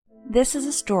 This is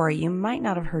a story you might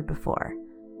not have heard before,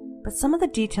 but some of the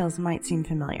details might seem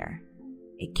familiar.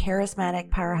 A charismatic,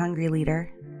 power-hungry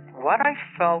leader, What I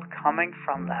felt coming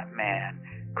from that man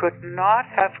could not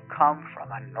have come from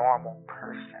a normal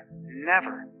person.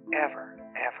 Never, ever,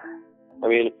 ever. I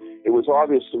mean, it was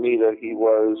obvious to me that he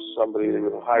was somebody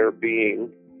of a higher being.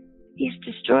 He's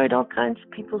destroyed all kinds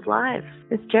of people's lives.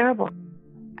 It's terrible.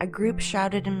 A group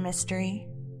shouted in mystery.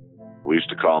 We used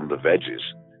to call them the veggies,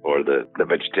 or the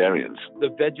vegetarians. The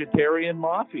vegetarian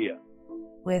mafia.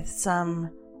 With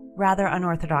some rather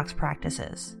unorthodox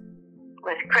practices.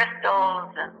 With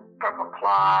crystals and purple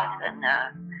cloth and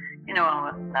a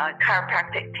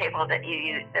chiropractic table that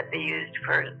they used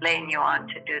for laying you on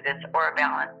to do this aura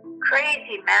balance.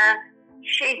 Crazy, man.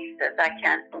 Jesus, I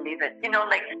can't believe it.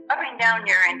 Like rubbing down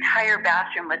your entire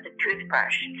bathroom with a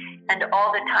toothbrush and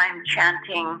all the time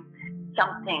chanting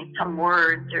something, some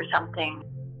words or something.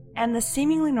 And the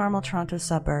seemingly normal Toronto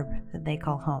suburb that they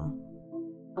call home.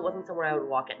 It wasn't somewhere I would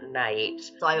walk at night.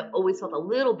 So I always felt a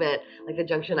little bit like the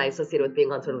junction I associated with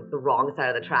being on sort of the wrong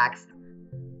side of the tracks.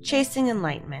 Chasing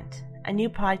Enlightenment, a new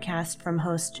podcast from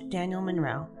host Daniel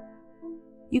Monroe.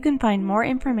 You can find more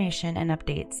information and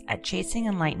updates at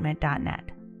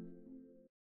chasingenlightenment.net.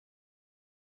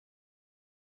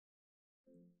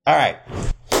 All right,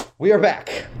 we are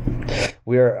back.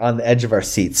 We are on the edge of our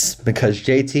seats because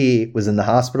JT was in the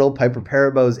hospital. Piper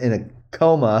Parabo's in a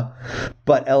coma,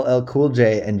 but LL Cool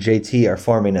J and JT are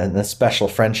forming a special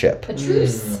friendship. A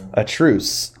truce. A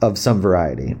truce of some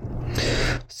variety.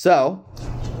 So,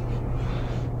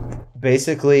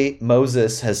 basically,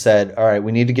 Moses has said, all right,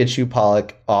 we need to get you,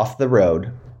 Pollock, off the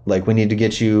road. Like, we need to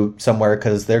get you somewhere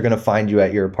because they're going to find you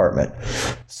at your apartment.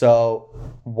 So,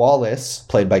 Wallace,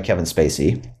 played by Kevin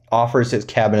Spacey, offers his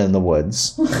cabin in the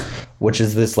woods, which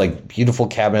is this, like, beautiful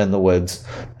cabin in the woods.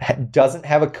 Doesn't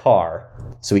have a car,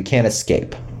 so he can't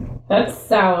escape. That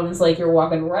sounds like you're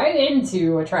walking right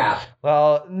into a trap.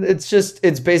 Well, it's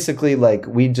basically like,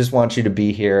 we just want you to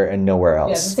be here and nowhere else.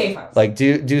 Yeah, it's a safe house. Like,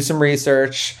 do some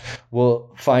research. We'll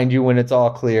find you when it's all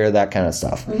clear, that kind of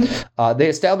stuff. Mm-hmm. They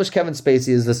established Kevin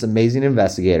Spacey as this amazing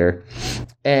investigator.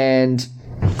 And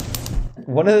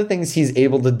one of the things he's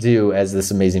able to do as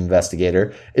this amazing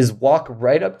investigator is walk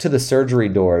right up to the surgery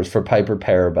doors for Piper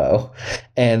Parabo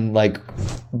and, like,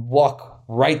 walk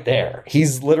right there.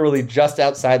 He's literally just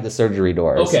outside the surgery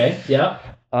doors. Okay, yeah.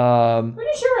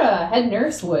 Pretty sure a head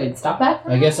nurse would stop that.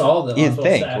 I guess all the You'd hospital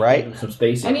think, staff right? give him some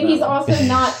space. I mean, he's also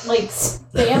not like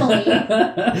family.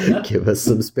 Give us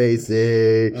some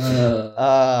Spacey.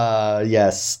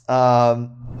 Yes.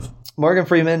 Morgan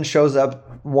Freeman shows up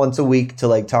once a week to,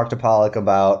 like, talk to Pollock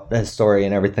about his story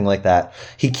and everything like that.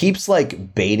 He keeps,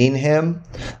 like, baiting him.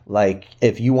 Like,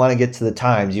 if you want to get to the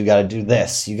Times, you got to do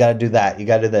this. You got to do that. You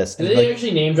got to do this. Do And, they like,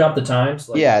 actually name drop the Times?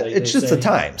 Like, yeah, they it's just say, the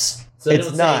Times. So they it's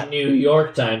don't not say New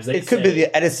York Times. They It could say, be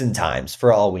the Edison Times,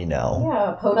 for all we know.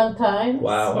 Yeah, Podunk Times.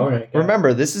 Wow. All right.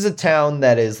 Remember, this is a town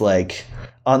that is, like,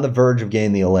 on the verge of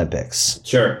getting the Olympics.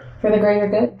 Sure. For the greater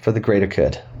good. For the greater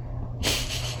good.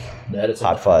 That is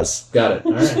Hot fuzz. Got it.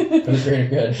 All right. For the greater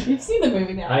good. You've seen the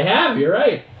movie now. I have. You're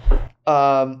right.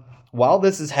 While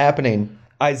this is happening,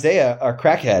 Isaiah, our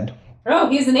crackhead, Oh,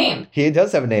 he has a name. he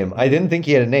does have a name. I didn't think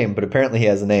he had a name, but apparently he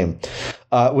has a name.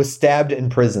 Was stabbed in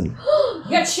prison.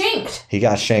 You got shanked. He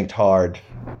got shanked hard,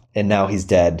 and now he's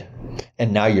dead.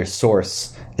 And now your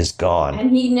source is gone.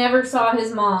 And he never saw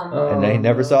his mom. And he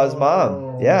never saw his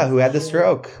mom. Yeah, who had the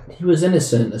stroke. He was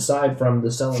innocent, aside from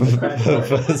the selling the crack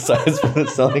part. Besides from the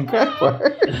selling crack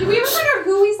part. Did we ever find out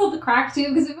who he sold the crack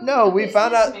to? Because No, we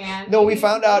found out. No, we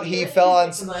found out he fell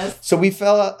on. So we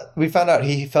found out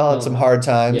he fell on some hard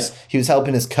times. Yeah. He was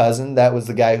helping his cousin. That was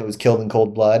the guy who was killed in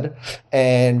cold blood,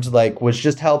 and, like, was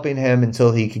just helping him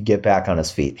until he could get back on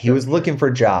his feet. He was looking for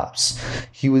jobs.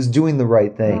 He was doing the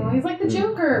right Oh, thing. he's like the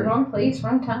Joker. Wrong place,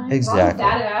 wrong time. Exactly.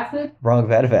 Wrong vat of acid. Wrong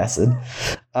vat of acid.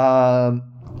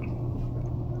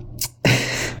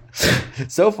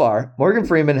 So far, Morgan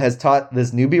Freeman has taught this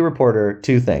newbie reporter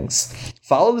two things.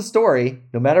 Follow the story,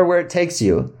 no matter where it takes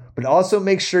you, but also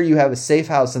make sure you have a safe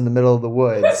house in the middle of the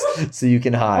woods so you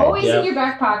can hide. Always in your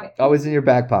back pocket. Always in your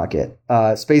back pocket.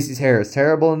 Spacey's hair is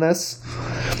terrible in this.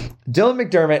 Dylan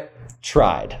McDermott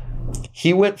tried.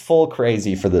 He went full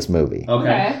crazy for this movie.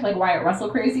 Okay. Like Wyatt Russell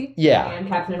crazy? Yeah. And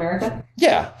Captain America?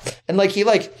 Yeah. And, like, he,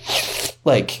 like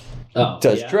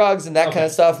does drugs and that kind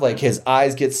of stuff. Like, his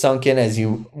eyes get sunken as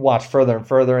you watch further and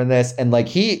further in this. And, like,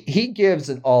 he gives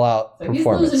an all-out So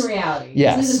performance. he's losing reality.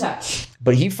 Yes. He's losing touch.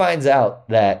 But he finds out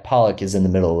that Pollock is in the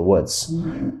middle of the woods.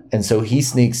 And so he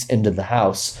sneaks into the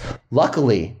house.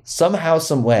 Luckily, somehow,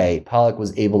 some way, Pollock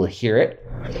was able to hear it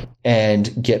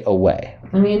and get away.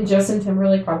 I mean, Justin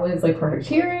Timberlake probably has, like, perfect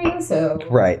hearing, so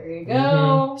Right. there you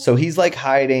go. So he's, like,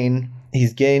 hiding.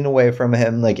 He's getting away from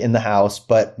him, like, in the house,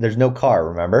 but there's no car,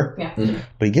 remember? Yeah.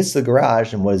 But he gets to the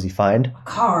garage, and what does he find?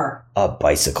 Car. A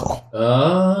bicycle.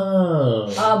 Oh.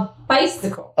 A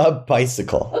bicycle. A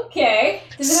bicycle. Okay.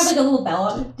 Does it have like a little bell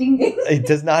on it? Ding ding. It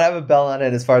does not have a bell on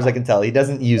it as far as I can tell. He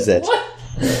doesn't use it.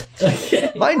 What?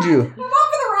 Okay. Mind you, I'm on for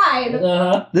the ride.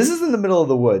 Uh-huh. this is in the middle of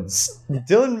the woods.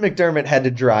 Dylan McDermott had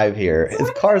to drive here. His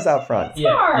car's out front.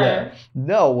 Yeah.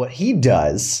 No, what he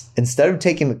does, instead of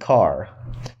taking the car,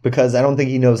 because I don't think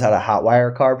he knows how to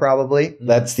hotwire a car probably.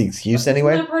 That's the excuse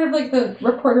anyway. Isn't that part of like the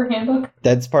reporter handbook?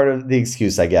 That's part of the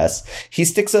excuse, I guess. He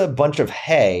sticks a bunch of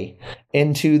hay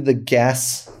into the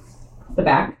gas, The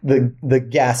back. the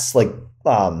gas like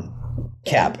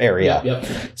cap area. Yep.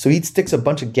 So he sticks a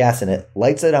bunch of gas in it,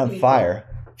 lights it on fire.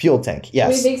 Fuel tank,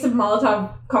 yes. He makes a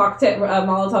Molotov cocktail,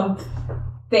 Molotov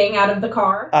thing out of the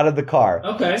car. Out of the car.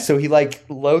 Okay. So he like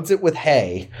loads it with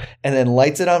hay and then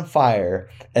lights it on fire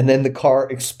and then the car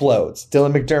explodes.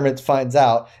 Dylan McDermott finds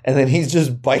out and then he's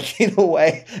just biking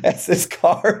away as this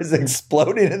car is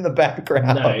exploding in the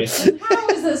background. Nice. How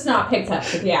is this not picked up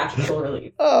for theatrical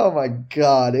release? Oh my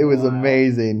god, it was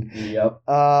amazing. Yep.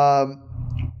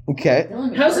 Okay.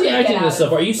 How's he acting this so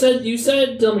far? You said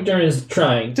Dylan McDermott is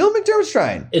trying. Dylan McDermott's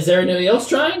trying. Is there anybody else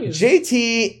trying?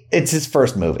 JT, it's his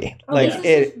first movie.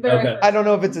 Okay. I don't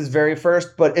know if it's his very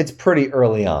first, but it's pretty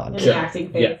early on. In the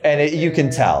acting phase. Yeah. And you can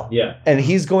tell. Yeah. And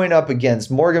he's going up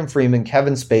against Morgan Freeman,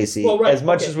 Kevin Spacey. Well, right, as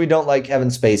much as we don't like Kevin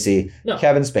Spacey, No.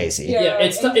 Kevin Spacey. Yeah,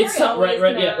 it's tough, right,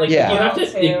 yeah. Like, Yeah. you have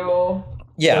to...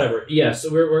 Yeah. Whatever. Yeah,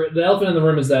 so we're the elephant in the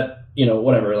room is that,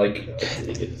 whatever, like...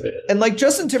 And like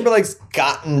Justin Timberlake's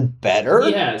gotten better.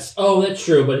 He has. Oh, that's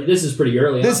true, but this is pretty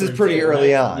early on. This is pretty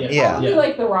early on, yeah. Probably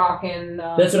like The Rock and...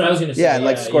 That's what I was going to say. Yeah, and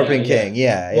like Scorpion King,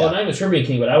 yeah. Well, not even Scorpion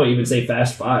King, but I would even say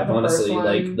Fast Five, honestly.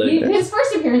 Like his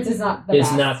first appearance is not the It's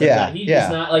best. not the best. He's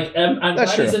not, like... I'm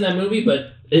That's glad he's true. in that movie,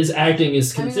 but his acting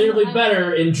is considerably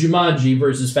better in Jumanji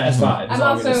versus Fast Five, is I'm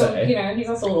all I'm going to also, say. he's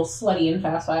also a little slutty in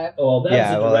Fast Five. Well, that's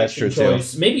Yeah, a well, that's direction true, too.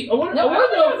 choice. Maybe... I I don't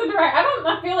think it was a direct.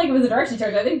 I feel like it was a direction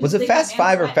choice. I think Was it Fast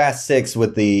 5 or Fast 6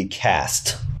 with the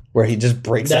cast? Where he just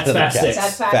breaks That's out of Fast the cast?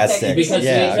 Six. That's Fast Six. Because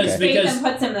Statham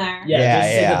puts him there.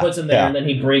 Statham puts him there, and then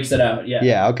he breaks it out. Yeah.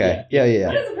 Yeah, okay. Yeah.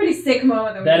 That is a pretty sick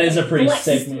moment. That is a pretty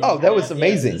sick movie. Oh, that was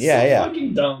amazing. It's Yeah. so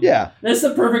fucking dumb. Yeah. That's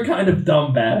the perfect kind of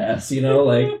dumb badass,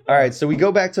 like... All right, so we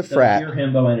go back to Frat. Pure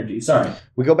himbo energy. Sorry.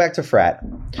 We go back to Frat.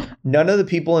 None of the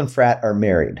people in Frat are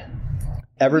married.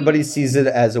 Everybody sees it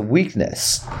as a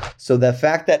weakness. So the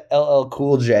fact that LL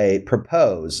Cool J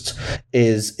proposed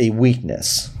is a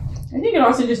weakness. I think it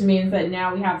also just means that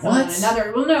now we have someone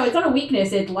another. Well, no, it's not a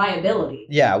weakness; it's liability.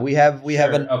 Yeah, we have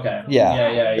an okay.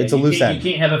 Yeah. It's a loose end. You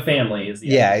can't have a family.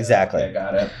 Exactly. Okay,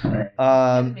 got it. All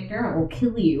right. McDermott will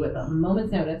kill you at a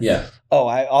moment's notice. Yeah. Oh,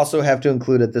 I also have to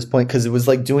include at this point because it was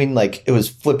like doing it was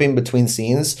flipping between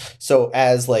scenes. So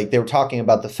as they were talking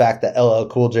about the fact that LL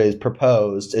Cool J's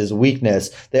proposed is weakness,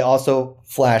 they also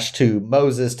flashed to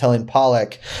Moses telling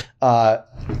Pollock,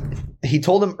 he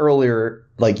told him earlier,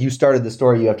 you started the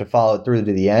story, you have to follow it through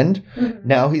to the end. Mm-hmm.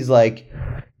 Now he's like,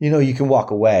 you can walk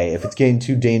away. If it's getting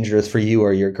too dangerous for you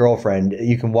or your girlfriend,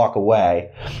 you can walk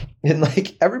away. And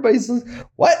everybody's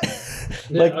what?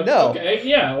 No. Okay,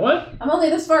 yeah, what? I'm only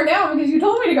this far down because you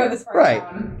told me to go this far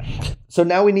down. So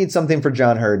now we need something for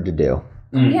John Hurd to do.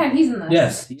 Yeah, he's in this.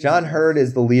 Yes. John Hurd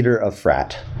is the leader of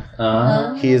Frat.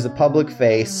 He is a public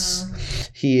face.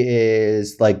 He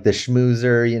is the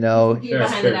schmoozer,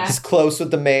 He's close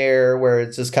with the mayor, where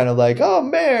it's just kind of oh,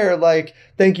 mayor,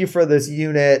 thank you for this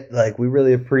unit. We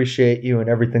really appreciate you and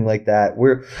everything like that.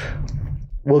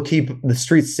 We'll keep the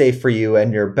streets safe for you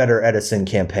and your Better Edison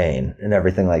campaign and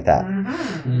everything like that.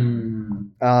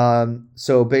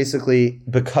 So basically,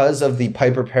 because of the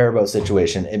Piper Perabo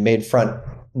situation, it made front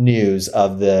news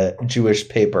of the Jewish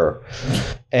paper,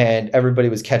 and everybody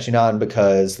was catching on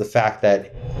because the fact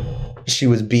that she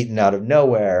was beaten out of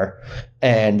nowhere,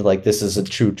 and this is a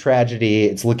true tragedy,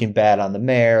 it's looking bad on the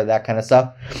mayor, that kind of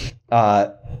stuff.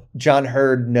 John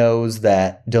Hurd knows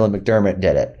that Dylan McDermott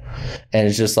did it, and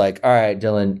it's just all right,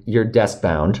 Dylan, you're desk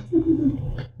bound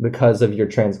because of your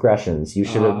transgressions. You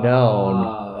should have known.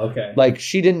 Okay.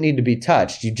 She didn't need to be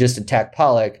touched. You just attacked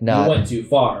Pollock. You went too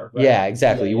far. Right? Yeah,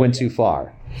 exactly. You went too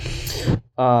far.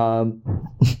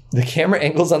 The camera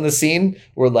angles on the scene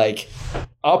were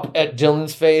up at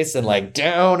Dylan's face and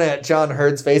down at John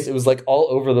Hurd's face. It was all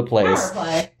over the place.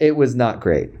 It was not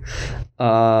great.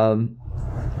 Having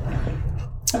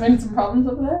some problems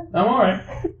over there? I'm all right.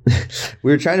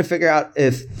 We were trying to figure out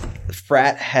if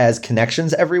Frat has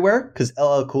connections everywhere, because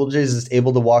LL Cool J is just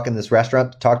able to walk in this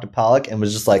restaurant to talk to Pollock and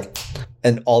was just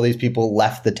and all these people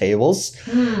left the tables.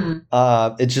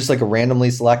 It's just a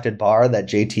randomly selected bar that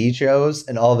JT chose,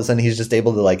 and all of a sudden he's just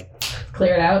able to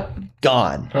clear it out.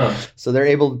 Gone. So they're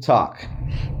able to talk.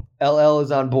 LL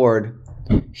is on board.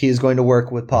 he is going to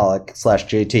work with Pollock /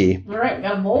 JT All right, we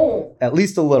got a mole. at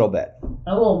least a little bit.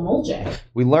 A little mole jack.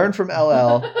 We learned from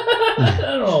LL. I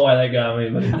don't know why that got me,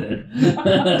 but it did.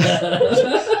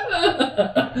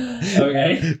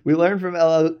 Okay. We learned from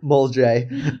LL Mulj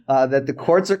that the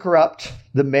courts are corrupt,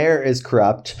 the mayor is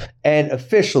corrupt, and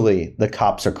officially the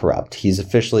cops are corrupt. He's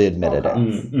officially admitted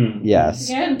it. Yes.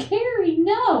 Again, Carrie,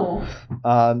 no.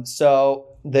 So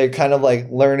they're kind of like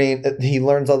learning. He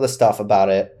learns all this stuff about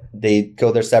it. They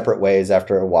go their separate ways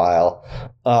after a while.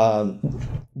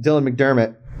 Dylan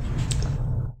McDermott,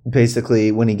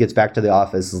 basically, when he gets back to the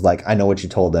office, is like, I know what you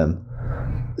told him.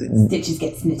 Stitches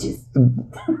get snitches.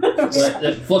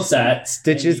 Flip that.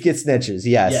 Stitches get snitches.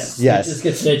 Yes. Stitches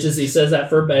get snitches. He says that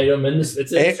verbatim, and it's in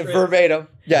the script. Verbatim.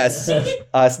 Yes.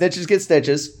 Snitches get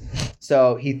stitches.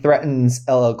 So he threatens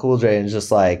LL Cool J and is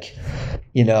just like,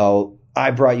 you know,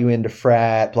 I brought you into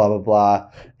frat, blah, blah, blah.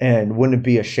 And wouldn't it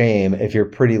be a shame if your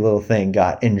pretty little thing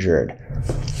got injured?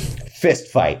 Fist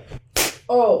fight.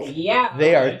 Oh, yeah.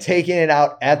 They are taking it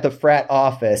out at the frat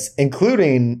office,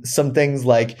 including some things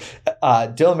like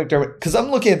Dylan McDermott. Because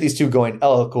I'm looking at these two going,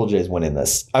 LL Cool J is winning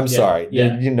this. I'm sorry.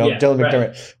 Dylan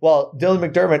McDermott. Well, Dylan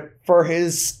McDermott, for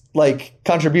his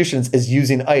contributions, is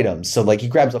using items. So he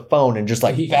grabs a phone and just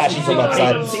bashes them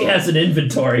outside. He has an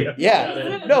inventory.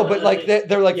 Yeah. No, but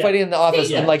they're fighting in the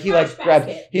office, and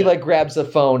he grabs a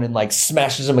phone and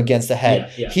smashes him against the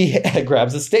head. He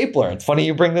grabs a stapler. It's funny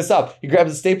you bring this up. He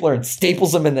grabs a stapler and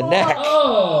staples him in the neck.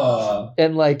 Oh.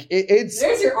 And it's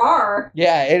there's your R.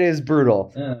 Yeah, it is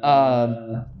brutal.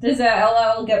 Does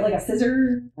LL get a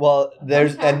scissor? Well,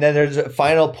 there's a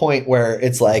final point where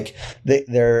it's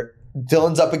they're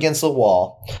Dylan's up against the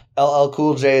wall. LL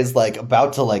Cool J is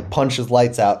about to punch his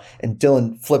lights out, and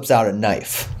Dylan flips out a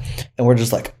knife. And we're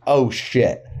just oh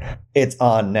shit, it's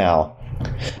on now.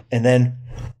 And then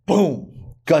boom,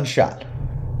 gunshot.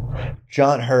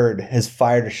 John Hurd has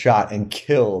fired a shot and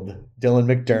killed Dylan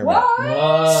McDermott.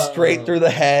 What? Straight through the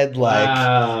head,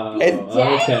 Wow.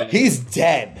 Okay. He's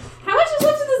dead. How much is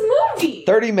left of this movie?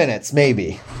 30 minutes,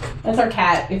 maybe. That's our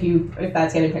cat, if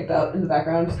that's getting picked up in the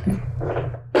background.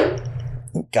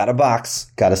 Got a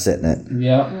box, gotta sit in it.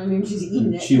 Yeah. I mean, she's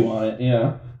eating it. Chew on it,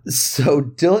 yeah. So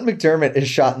Dylan McDermott is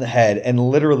shot in the head, and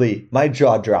literally my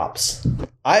jaw drops.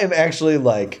 I am actually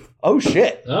oh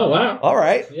shit. Oh wow. All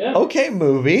right. Yeah. Okay,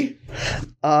 movie.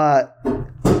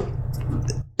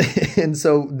 And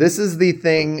so this is the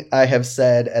thing I have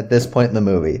said at this point in the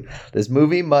movie. This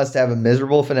movie must have a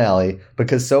miserable finale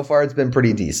because so far it's been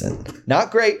pretty decent.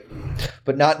 Not great,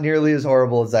 but not nearly as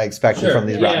horrible as I expected from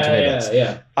these Rotten Tomatoes.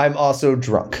 Yeah. I'm also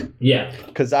drunk. Yeah.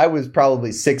 Because I was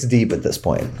probably 6 deep at this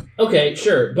point. Okay,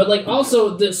 sure. But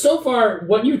also, so far,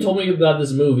 what you told me about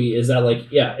this movie is that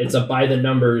it's a by the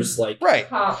numbers Right.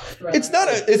 It's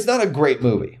not a great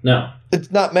movie. No.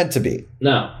 It's not meant to be.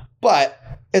 No. But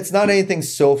it's not anything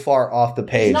so far off the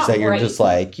page that you're just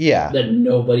that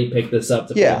nobody picked this up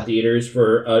to put in theaters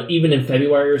for even in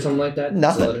February or something like that.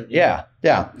 Nothing. Yeah.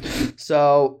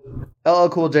 So LL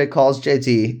Cool J calls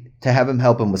JT to have him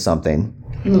help him with something.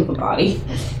 Move a body.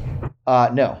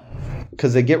 No,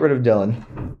 because they get rid of Dylan.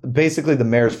 Basically, the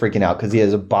mayor's freaking out because he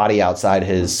has a body outside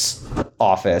his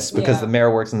office because the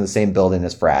mayor works in the same building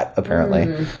as Frat, apparently,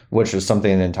 which is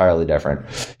something entirely different.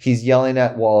 He's yelling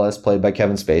at Wallace, played by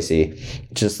Kevin Spacey,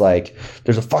 just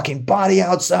there's a fucking body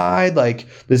outside.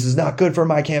 This is not good for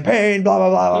my campaign, blah, blah,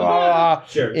 blah, blah, blah.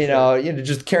 Sure. You know,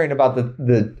 just caring about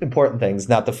the important things,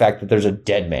 not the fact that there's a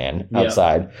dead man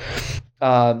outside.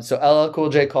 So LL Cool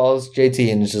J calls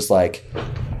JT and is just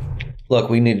look,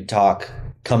 we need to talk.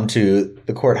 Come to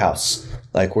the courthouse.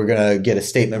 We're going to get a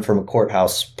statement from a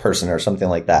courthouse person or something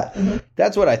like that. Mm-hmm.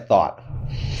 That's what I thought.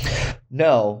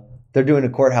 No, they're doing a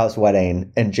courthouse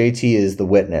wedding and JT is the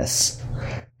witness.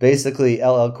 Basically,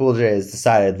 LL Cool J has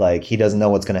decided he doesn't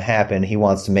know what's going to happen. He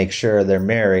wants to make sure they're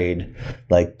married,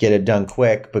 get it done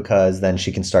quick because then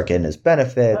she can start getting his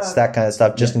benefits, that kind of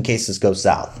stuff, just in case this goes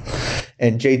south.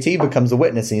 And JT becomes the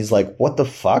witness and he's like, what the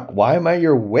fuck? Why am I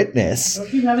your witness?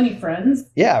 Don't you have any friends?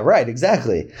 Yeah, right,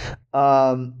 exactly.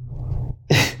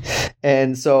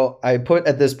 And so I put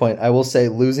at this point, I will say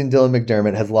losing Dylan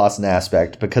McDermott has lost an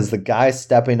aspect because the guy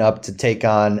stepping up to take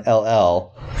on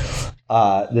LL,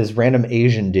 this random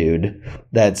Asian dude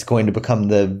that's going to become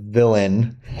the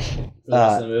villain.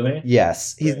 The movie?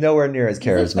 Yes. He's nowhere near as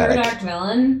charismatic. Is he third act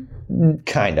villain?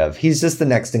 Kind of. He's just the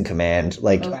next in command.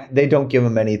 They don't give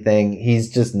him anything.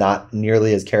 He's just not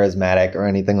nearly as charismatic or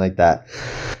anything like that.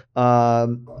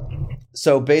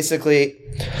 So basically,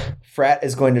 Frat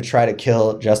is going to try to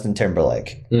kill Justin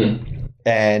Timberlake.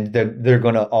 And they're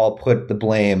going to all put the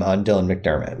blame on Dylan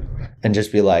McDermott. and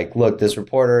just be like, look, this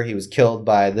reporter, he was killed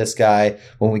by this guy.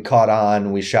 When we caught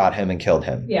on, we shot him and killed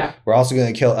him. Yeah. We're also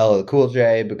going to kill LL Cool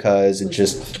J because it's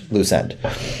just loose end.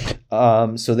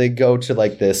 So they go to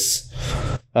like this.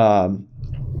 So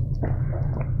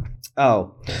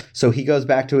he goes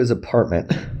back to his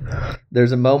apartment.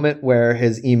 There's a moment where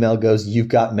his email goes, "You've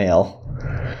got mail,"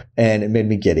 and it made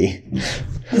me giddy.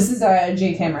 This is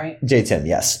J. Tim, right? J. Tim,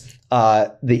 yes.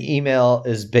 The email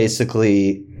is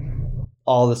basically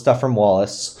all the stuff from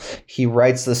Wallace. He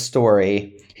writes the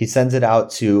story. He sends it out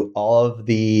to all of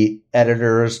the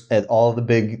editors at all of the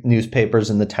big newspapers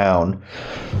in the town.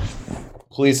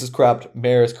 Police is corrupt.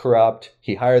 Mayor is corrupt.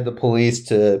 He hired the police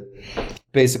to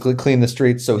basically clean the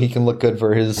streets so he can look good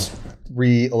for his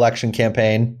re-election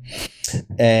campaign.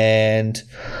 And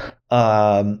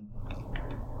the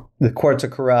courts are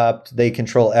corrupt. They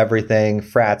control everything.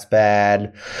 Frat's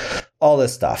bad. All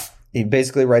this stuff. He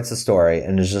basically writes the story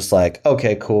and is just like,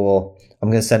 okay, cool. I'm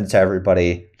going to send it to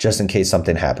everybody just in case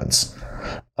something happens.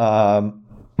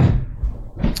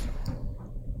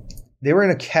 They were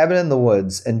in a cabin in the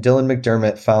woods, and Dylan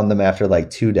McDermott found them after like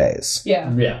 2 days.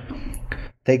 Yeah. Yeah.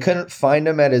 They couldn't find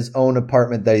him at his own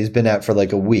apartment that he's been at for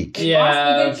like a week. Yeah. Lost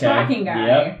the good tracking guy.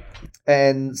 Yep.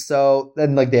 And so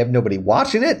then like they have nobody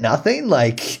watching it, nothing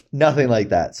like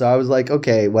that. So I was like,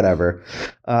 okay, whatever.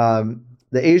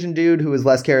 The Asian dude who is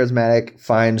less charismatic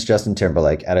finds Justin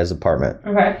Timberlake at his apartment.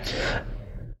 Okay.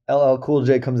 LL Cool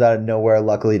J comes out of nowhere,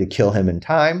 luckily to kill him in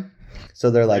time. So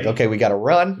they're like, okay, we got to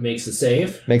run. Makes the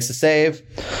save.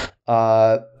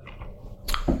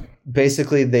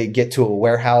 Basically, they get to a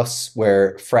warehouse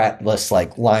where Frat list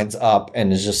like lines up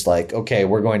and is just like, okay,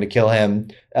 we're going to kill him.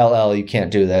 LL, you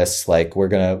can't do this. Like, we're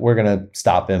gonna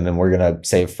stop him and we're gonna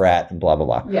save Frat and blah blah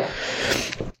blah. Yeah.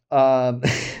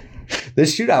 The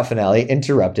shootout finale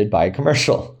interrupted by a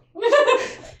commercial.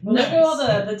 Look at all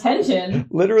the tension.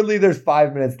 Literally, there's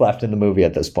 5 minutes left in the movie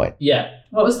at this point. Yeah.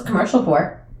 What was the commercial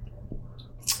for?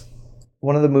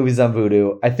 One of the movies on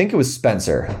Vudu. I think it was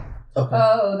Spencer. Okay.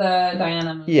 Oh, the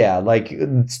Diana movie. Yeah, like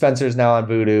Spencer's now on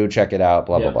Vudu. Check it out.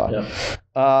 Blah blah blah.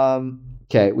 Yep.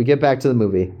 Okay, we get back to the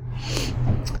movie.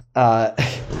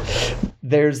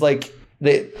 There's like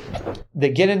they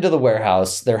get into the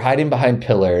warehouse. They're hiding behind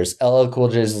pillars. LL Cool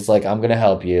J is like, "I'm gonna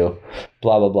help you."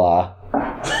 Blah blah blah.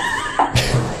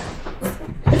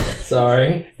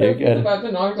 Sorry. You're good. About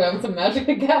to knock down some Magic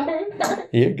the Gathering cards.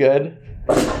 You're good.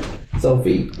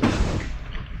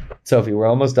 Sophie, we're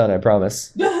almost done. I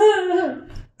promise.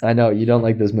 I know you don't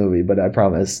like this movie, but I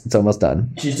promise it's almost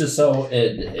done. she's just so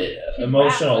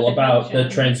emotional about the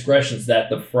transgressions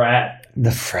that the frat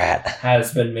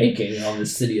has been making on the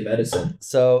city of Edison.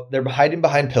 So they're hiding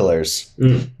behind pillars.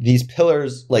 These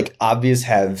pillars, like, obvious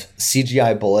have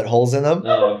CGI bullet holes in them.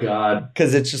 Oh, God.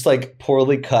 Because it's just, like,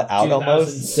 poorly cut out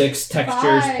almost. 2006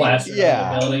 textures plastered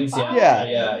on the buildings.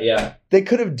 Yeah. They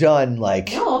could have done,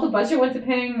 like... No, all the budget went to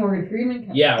paying Morgan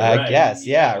Freeman. Yeah, right. I guess,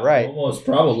 yeah, right. Almost,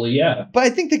 probably, yeah. But I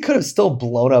think they could have still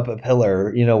blown up a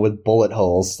pillar, you know, with bullet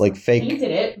holes, like fake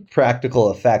Painted it.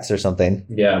 practical effects or something.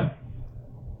 Yeah.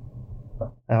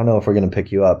 I don't know if we're going to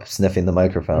pick you up sniffing the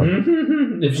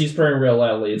microphone. If she's purring real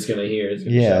loudly, it's going to hear. It's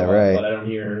gonna Yeah, show up, right. But I don't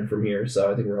hear her from here,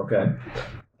 so I think we're okay.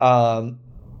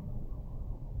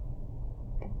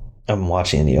 I'm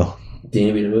watching you. Do you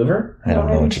need me to move her? I don't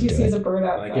know what you're She sees a doing. bird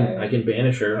outside. I can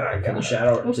banish her to the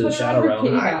shadow We'll to the put her shadow on her realm.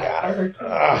 kitty I mat, got or her-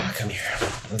 Come here.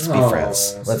 Let's be Oh, friends.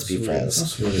 so Let's be sweet, friends. so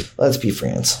sweet. Let's be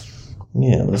friends.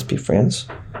 Yeah, let's be friends.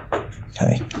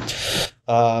 Okay.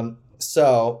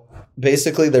 So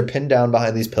basically, they're pinned down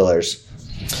behind these pillars.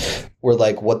 We're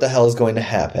like, what the hell is going to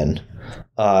happen?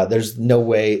 There's no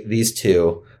way these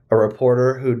two, a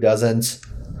reporter who doesn't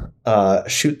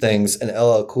shoot things, and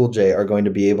LL Cool J are going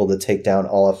to be able to take down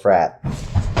all of Frat.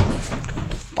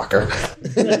 Fucker.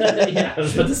 Yeah, I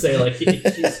was about to say, like,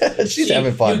 she's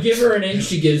having fun. You give her an inch,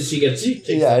 she takes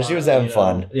Yeah, a she was lot, having you know?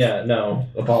 fun. Yeah, no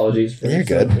apologies. For You're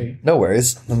good. No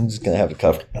worries. I'm just gonna have to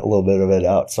cut a little bit of it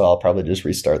out, so I'll probably just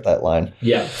restart that line.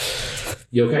 Yeah.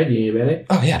 You okay? Do you need a minute?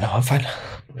 Oh yeah, no, I'm fine.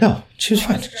 No, she was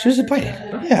fine. She was biting.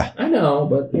 Yeah, I know,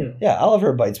 but you know. yeah.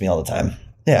 Oliver bites me all the time.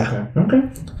 Yeah, Okay.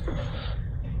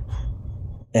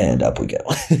 and up we go.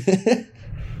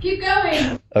 Keep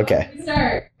going. Okay.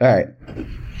 Start. All right.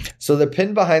 So they're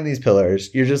pinned behind these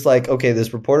pillars. You're just like, okay,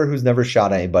 this reporter who's never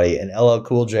shot anybody and LL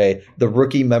Cool J, the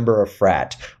rookie member of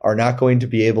Frat, are not going to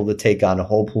be able to take on a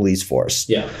whole police force.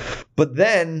 Yeah. But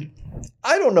then,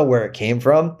 I don't know where it came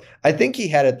from. I think he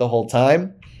had it the whole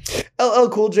time. LL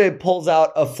Cool J pulls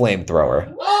out a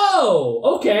flamethrower.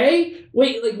 Oh, okay.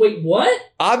 Wait, what?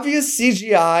 obvious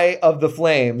CGI of the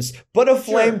flames, but a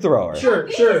flamethrower. Sure.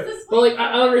 But like,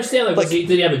 I don't understand. Like, did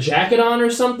he have a jacket on or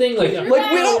something? Like we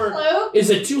don't. Is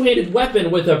a two-handed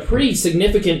weapon with a pretty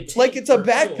significant. Like it's a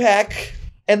backpack,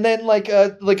 and then like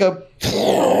a.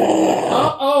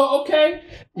 Oh, okay.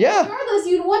 Yeah. Regardless,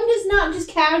 one does not just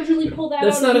casually pull that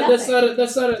That's out not. of nothing.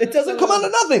 That's not. It doesn't come out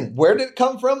of nothing. Where did it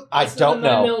come from? I don't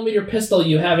know. 9mm pistol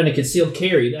you have in a concealed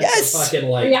carry. That's Yes. fucking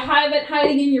like. Or you have it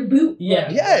hiding in your boot. Yeah.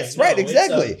 Yes. Right.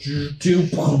 Exactly.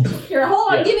 Here,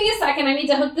 hold on. Give me a second. I need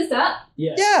to hook this up.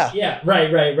 Yeah.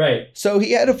 Right. So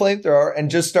he had a flamethrower and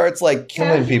just starts like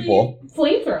killing people.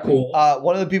 Flamethrower. Cool.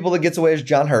 One of the people that gets away is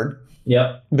John Hurd.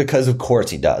 Yep. Because of course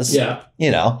he does. Yeah.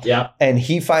 You know. Yeah. And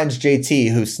he finds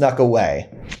JT who snuck away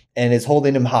and is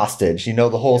holding him hostage. You know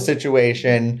the whole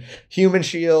situation. Human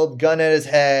shield, gun at his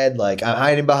head, like I'm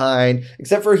hiding behind.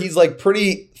 Except for he's like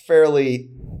pretty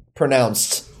fairly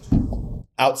pronounced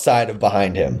outside of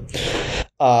behind him.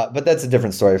 But that's a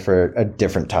different story for a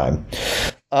different time.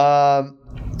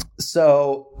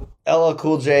 So LL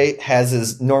Cool J has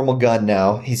his normal gun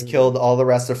now. He's killed all the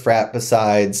rest of Frat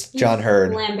besides John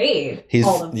Hurd. Lambade. He's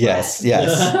yes.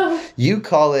 You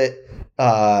call it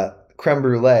creme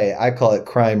brulee. I call it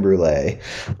crime brulee.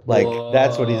 Like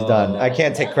that's what he's done. I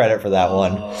can't take credit for that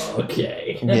one.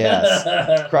 Okay.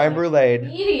 Yes, crime brulee.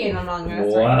 Median among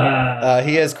us. Wow.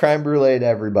 He has crime brulee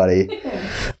everybody.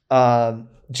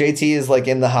 JT is like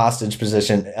in the hostage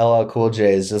position. LL Cool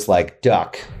J is just like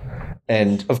duck.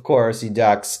 And of course he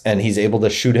ducks and he's able to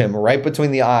shoot him right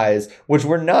between the eyes, which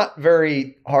were not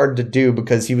very hard to do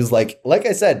because he was like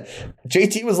I said,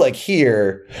 JT was like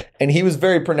here and he was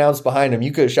very pronounced behind him.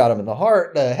 You could have shot him in the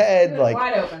heart, the head, like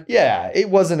wide open. Yeah, it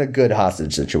wasn't a good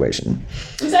hostage situation.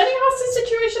 Was any hostage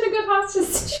situation a good hostage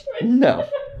situation? No.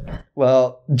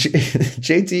 Well,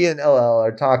 JT and LL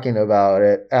are talking about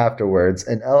it afterwards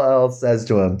and LL says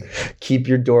to him, "Keep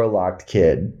your door locked,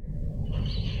 kid."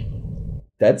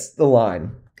 That's the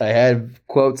line. I had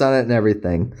quotes on it and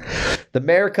everything. The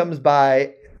mayor comes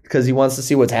by because he wants to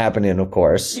see what's happening, of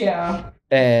course. Yeah.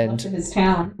 And in his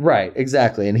town. Right,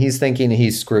 exactly. And he's thinking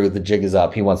he's screwed. The jig is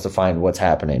up. He wants to find what's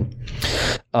happening.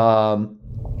 The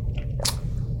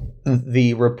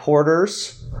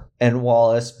reporters and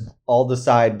Wallace all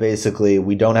decide basically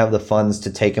we don't have the funds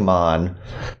to take him on.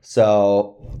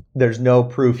 So there's no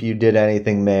proof you did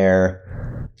anything,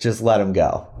 Mayor. Just let him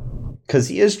go. Because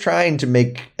he is trying to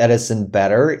make Edison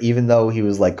better, even though he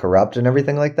was like corrupt and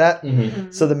everything like that.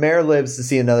 Mm-hmm. So the mayor lives to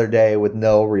see another day with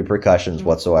no repercussions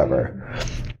whatsoever.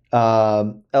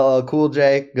 LL Cool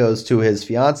J goes to his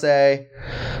fiance.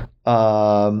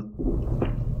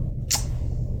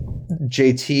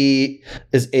 JT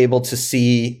is able to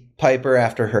see Piper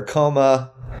after her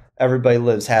coma. Everybody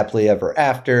lives happily ever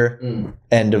after.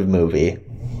 End of movie.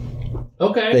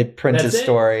 Okay. They print his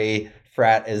story.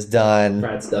 Frat is done.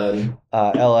 Frat's done.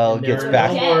 LL gets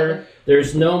back.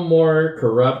 There's no more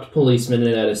corrupt policemen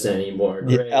in Edison anymore.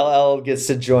 LL gets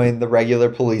to join the regular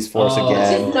police force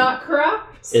again. It's not corrupt.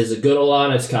 Is a good old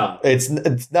honest cop. It's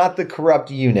not the corrupt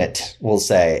unit, we'll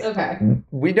say. Okay.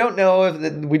 We don't know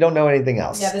we don't know anything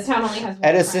else. Yeah, this town only has one.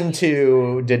 Edison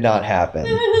 2 did not happen.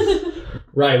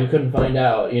 Right, we couldn't find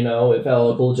out, if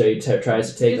LL Cool J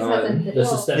tries to take on the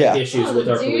systemic issues with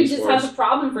our police force. Dude just has a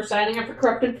problem for signing up for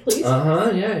corrupted police.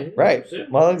 Yeah. Right.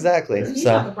 Well, exactly. You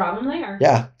have a problem there.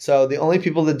 Yeah. So the only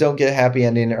people that don't get a happy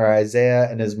ending are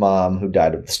Isaiah and his mom, who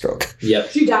died of the stroke. Yep.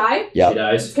 She died? Yep. She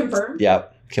dies. Confirmed?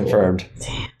 Yep. Confirmed.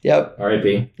 Damn. Yep.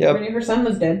 R.I.P. Yep. Her son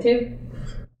was dead too?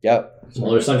 Yep.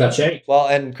 Well, her son got shanked. Well,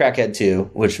 and Crackhead too,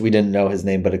 which we didn't know his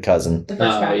name, but a cousin. The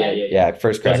first crackhead. Yeah,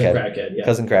 first crackhead.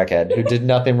 Cousin Crackhead, who did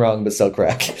nothing wrong but sell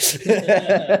crack. Wasn't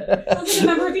a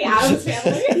member of the Addams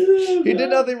family. He did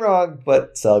nothing wrong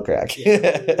but sell crack.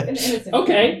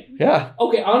 Okay. Yeah.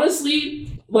 Okay,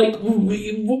 honestly, like,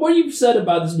 what you've said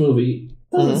about this movie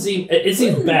doesn't seem... It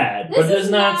seems bad, but it does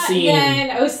not seem... Again,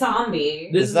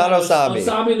 Osambi. This is not Osambi.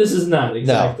 Osambi, this is not.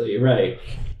 Exactly, right.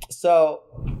 So,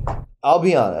 I'll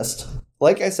be honest.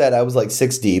 Like I said, I was like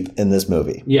 6 deep in this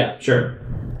movie. Yeah, sure.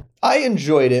 I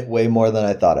enjoyed it way more than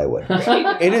I thought I would.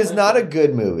 It is not a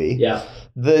good movie. Yeah.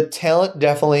 The talent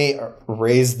definitely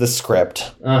raised the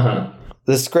script. Uh-huh.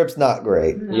 The script's not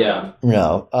great. Yeah.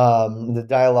 No. The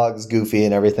dialogue is goofy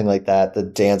and everything like that. The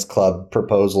dance club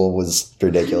proposal was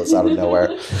ridiculous out of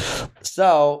nowhere.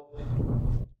 So,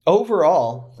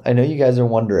 overall, I know you guys are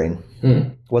wondering,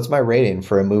 what's my rating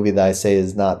for a movie that I say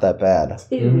is not that bad?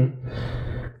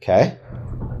 Okay.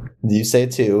 You say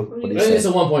 2. I think it's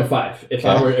a 1.5. If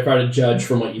I were to judge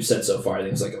from what you've said so far, I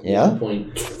think it's like a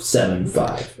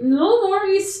 1.75. No more of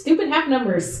these stupid half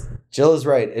numbers. Jill is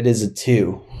right. It is a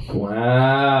 2.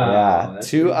 Wow. Yeah,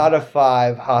 2 out of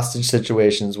 5 hostage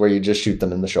situations where you just shoot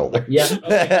them in the shoulder. Yeah.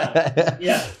 Okay.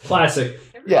 Yeah. Classic.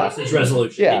 Yeah. Hostage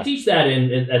resolution. Yeah. They teach that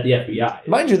at the FBI.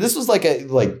 Mind you, this was like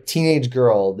a teenage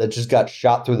girl that just got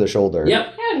shot through the shoulder.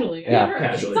 Yep. Casually.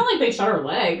 Yeah. It's not like they shot her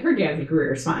leg. Her dancing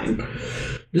career is fine.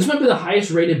 This might be the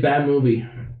highest rated bad movie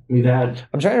we've had.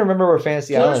 I'm trying to remember where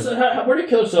Fantasy Island. Where did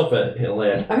Killer Sofa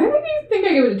land? I think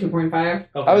I give it a 2.5.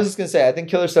 Okay. I was just gonna say, I think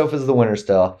Killer Sofa is the winner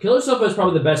still. Killer Sofa is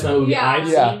probably the best movie I've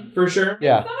seen for sure.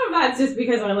 Yeah. Some of that's just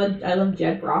because I love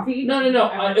Jed Broffi. No.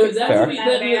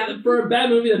 For a bad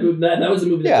movie, that was a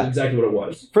movie that was exactly what it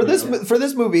was. For this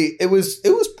movie, it was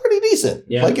pretty decent.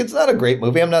 Yeah. Like, it's not a great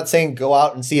movie. I'm not saying go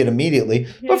out and see it immediately,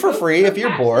 but for free if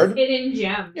you're bored. Hidden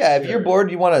gem. Yeah, if you're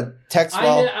bored, you want to text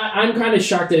while. I'm kind of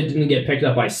shocked that it didn't get picked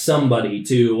up by somebody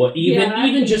to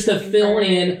even just to fill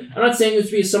in. I'm not saying this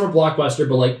would be a summer blockbuster,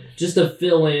 but like just to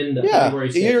fill in the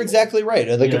February schedule. You're exactly right.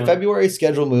 Like a February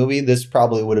schedule movie, this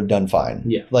probably would have done fine.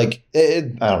 Yeah. Like,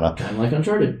 I don't know. Kind of like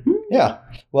Uncharted. Yeah.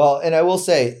 Well, and I will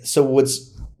say, so what's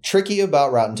tricky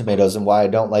about Rotten Tomatoes and why I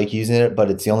don't like using it,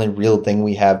 but it's the only real thing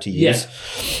we have to use.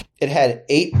 Yeah. It had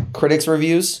 8 critics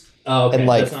reviews and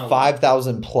like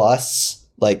 5,000 plus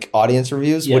like audience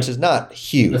reviews, which is not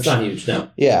huge. That's not huge, no.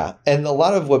 Yeah. And a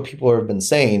lot of what people have been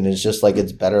saying is just like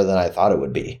it's better than I thought it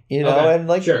would be. You know, and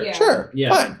like sure,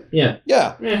 fine. Yeah.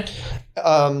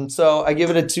 So I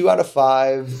give it a 2 out of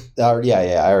 5. I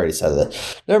already said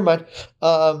that. Never mind.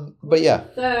 But yeah.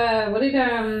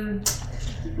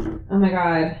 Oh my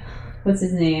god. What's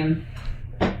his name?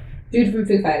 Dude from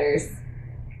Foo Fighters.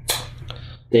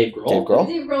 Dave Grohl.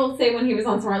 Dave Grohl say when he was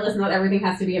on SmartList, not everything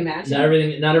has to be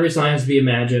imagined. Not every song has to be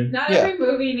imagined. Not every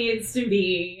movie needs to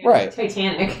be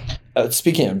Titanic.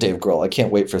 Speaking of Dave Grohl, I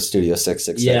can't wait for Studio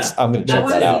 666. I'm going to check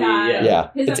that out. Yeah.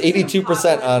 It's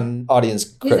 82% on audience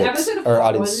critics. His episode of or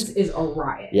Hot audience. Ones is a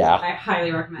riot. Yeah. I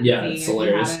highly recommend Yeah, it. it's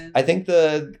hilarious. I think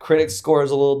the critic score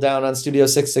is a little down on Studio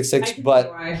 666,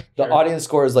 but the audience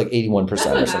score is like 81% or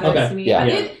something. Okay. Yeah.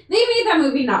 They made that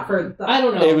movie not for the... I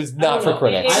don't know. It was not for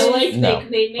critics. They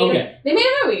made a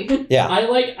movie. Yeah. I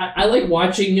like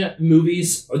watching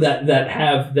movies that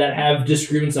have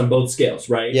disagreements on both scales,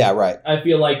 right? Yeah, right. I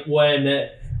feel like when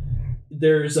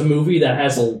there's a movie that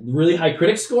has a really high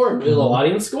critic score, a really low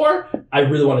audience score, I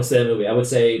really want to see that movie. I would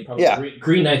say probably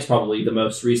Green Knight's probably the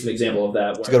most recent example of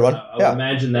that. It's a good one. I would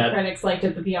imagine that the critics liked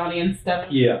it, but the audience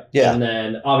doesn't. Yeah. And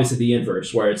then obviously the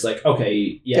inverse, where it's like,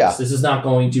 okay, this is not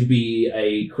going to be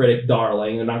a critic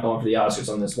darling. They're not going for the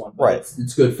Oscars on this one. But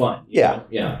it's good fun. Yeah.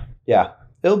 Yeah.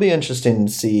 It'll be interesting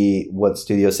to see what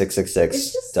Studio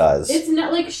 666 does. It's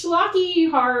not like schlocky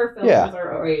horror films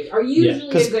are usually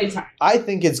a good time. I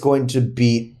think it's going to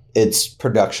beat its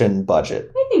production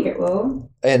budget. I think it will.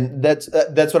 And that's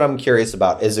what I'm curious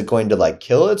about. Is it going to like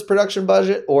kill its production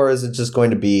budget, or is it just going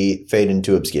to be fade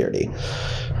into obscurity?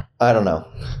 I don't know.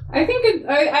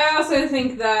 I also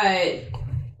think that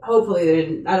hopefully they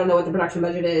didn't. I don't know what the production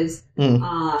budget is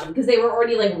because they were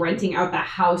already like renting out the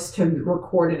house to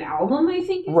record an album. I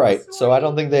think. Right. So I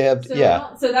don't think they have.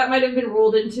 So that might have been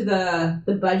rolled into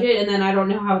the budget, and then I don't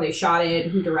know how they shot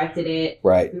it, who directed it,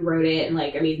 right, who wrote it, and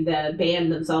the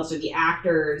band themselves or the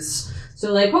actors.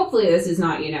 So hopefully this is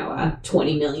not a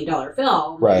 $20 million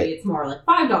film. Right. Maybe it's more like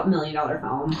 $5 million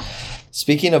film.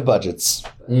 Speaking of budgets,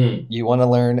 you want to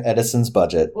learn Edison's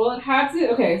budget? Well, it had to.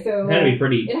 Okay, so it had to be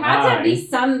pretty. It had to be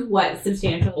somewhat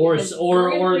substantial. Or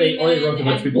they wrote a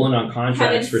bunch of people in on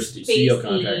contracts for studio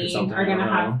contract or something. Are going to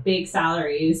have big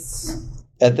salaries.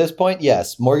 At this point,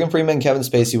 yes, Morgan Freeman and Kevin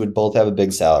Spacey would both have a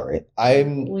big salary.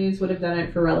 Williams would have done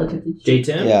it for relatively cheap. J.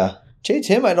 Tim? Yeah. J.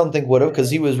 Tim, I don't think would have because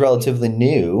he was relatively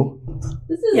new.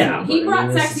 He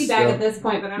brought Sexy back at this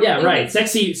point, but I don't think right.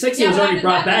 Sexy was already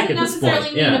brought back at this point. That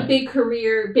doesn't necessarily mean a big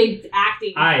career, big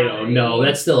acting. I don't know.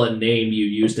 That's still a name you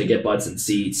use to get butts in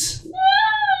seats.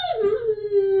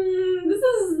 This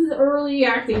is early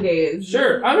acting days.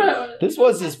 Sure. This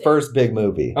was his first big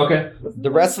movie. Okay.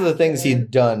 The rest of the things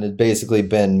he'd done had basically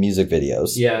been music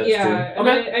videos. Yeah, that's true.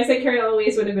 Okay. I said Carrie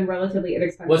Eloise would have been relatively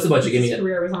inexpensive. What's the budget? Give me his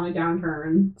career was on a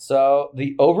downturn. So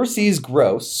the overseas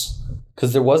gross,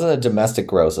 because there wasn't a domestic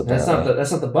gross apparently.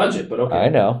 That's not the budget, but okay. I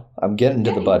know. I'm getting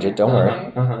to the budget. Don't worry.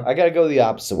 I got to go the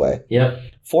opposite way. Yep.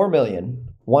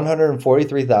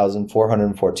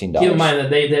 $4,143,414. Keep in mind that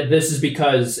this is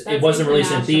because it wasn't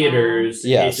released in theaters.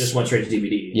 Yes. It just went straight to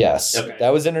DVD. Yes. Okay.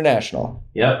 That was international.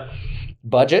 Yep.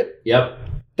 Budget? Yep.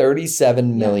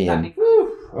 $37 million.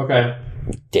 Okay.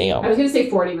 Damn. I was going to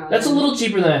say $40 million. That's a little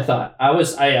cheaper than I thought. I would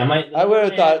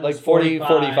have thought like 40,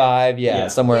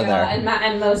 45, somewhere in there. And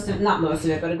not most of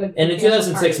it, but a good. And in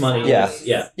 2006 money. Yeah.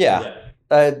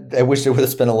 I wish they would have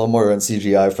spent a little more on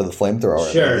CGI for the flamethrower.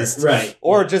 At Sure, least. right.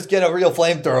 Or just get a real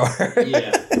flamethrower.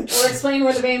 Yeah. Or explain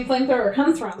where the main flamethrower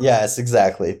comes from. Yes,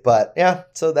 exactly. But yeah,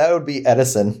 so that would be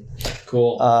Edison.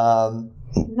 Cool.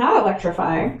 Not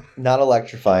electrifying. Not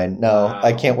electrifying. No, Wow.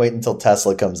 I can't wait until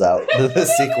Tesla comes out. The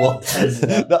sequel.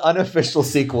 The unofficial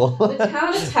sequel. The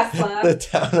town of Tesla. The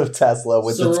town of Tesla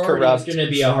with its Sorority corrupt is going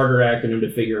to be a harder acronym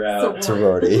to figure out.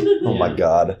 sorority. Oh my Yeah.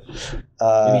 god.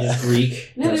 Maybe just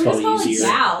Greek. No, That's they were just probably calling it easier.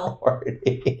 Gal.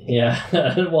 Sorority.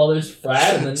 Yeah. Well, there's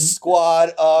frat and then Squad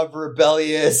of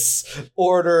rebellious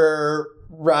order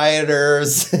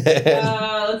rioters.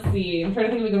 Let's see. I'm trying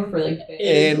to think of a good one for like.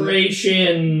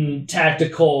 immigration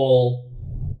tactical.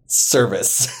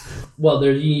 Service. Well,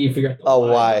 there's you figure out the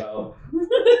Oh, why? though.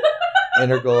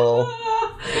 Integral.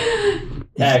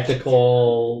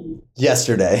 Tactical.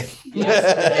 Yesterday.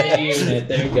 Unit.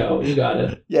 There you go. You got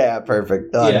it. Yeah,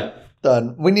 perfect. Done. Yeah.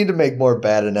 Done. We need to make more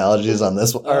bad analogies on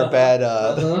this one. Or bad,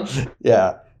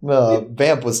 yeah.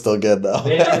 Vamp was still good, though.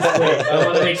 Vamp was great. I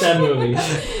want to make that movie.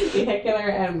 Vehicular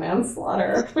and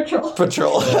manslaughter patrol.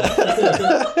 Patrol.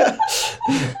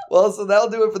 Well, so that'll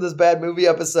do it for this bad movie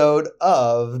episode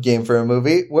of Game for a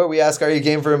Movie, where we ask, are you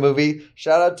game for a movie?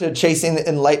 Shout out to Chasing the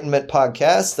Enlightenment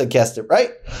podcast that guessed it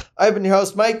right. I've been your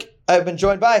host, Mike. I've been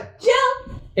joined by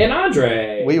Jill. And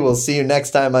Andre. We will see you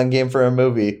next time on Game for a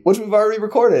Movie, which we've already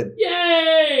recorded.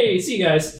 Yay! See you guys.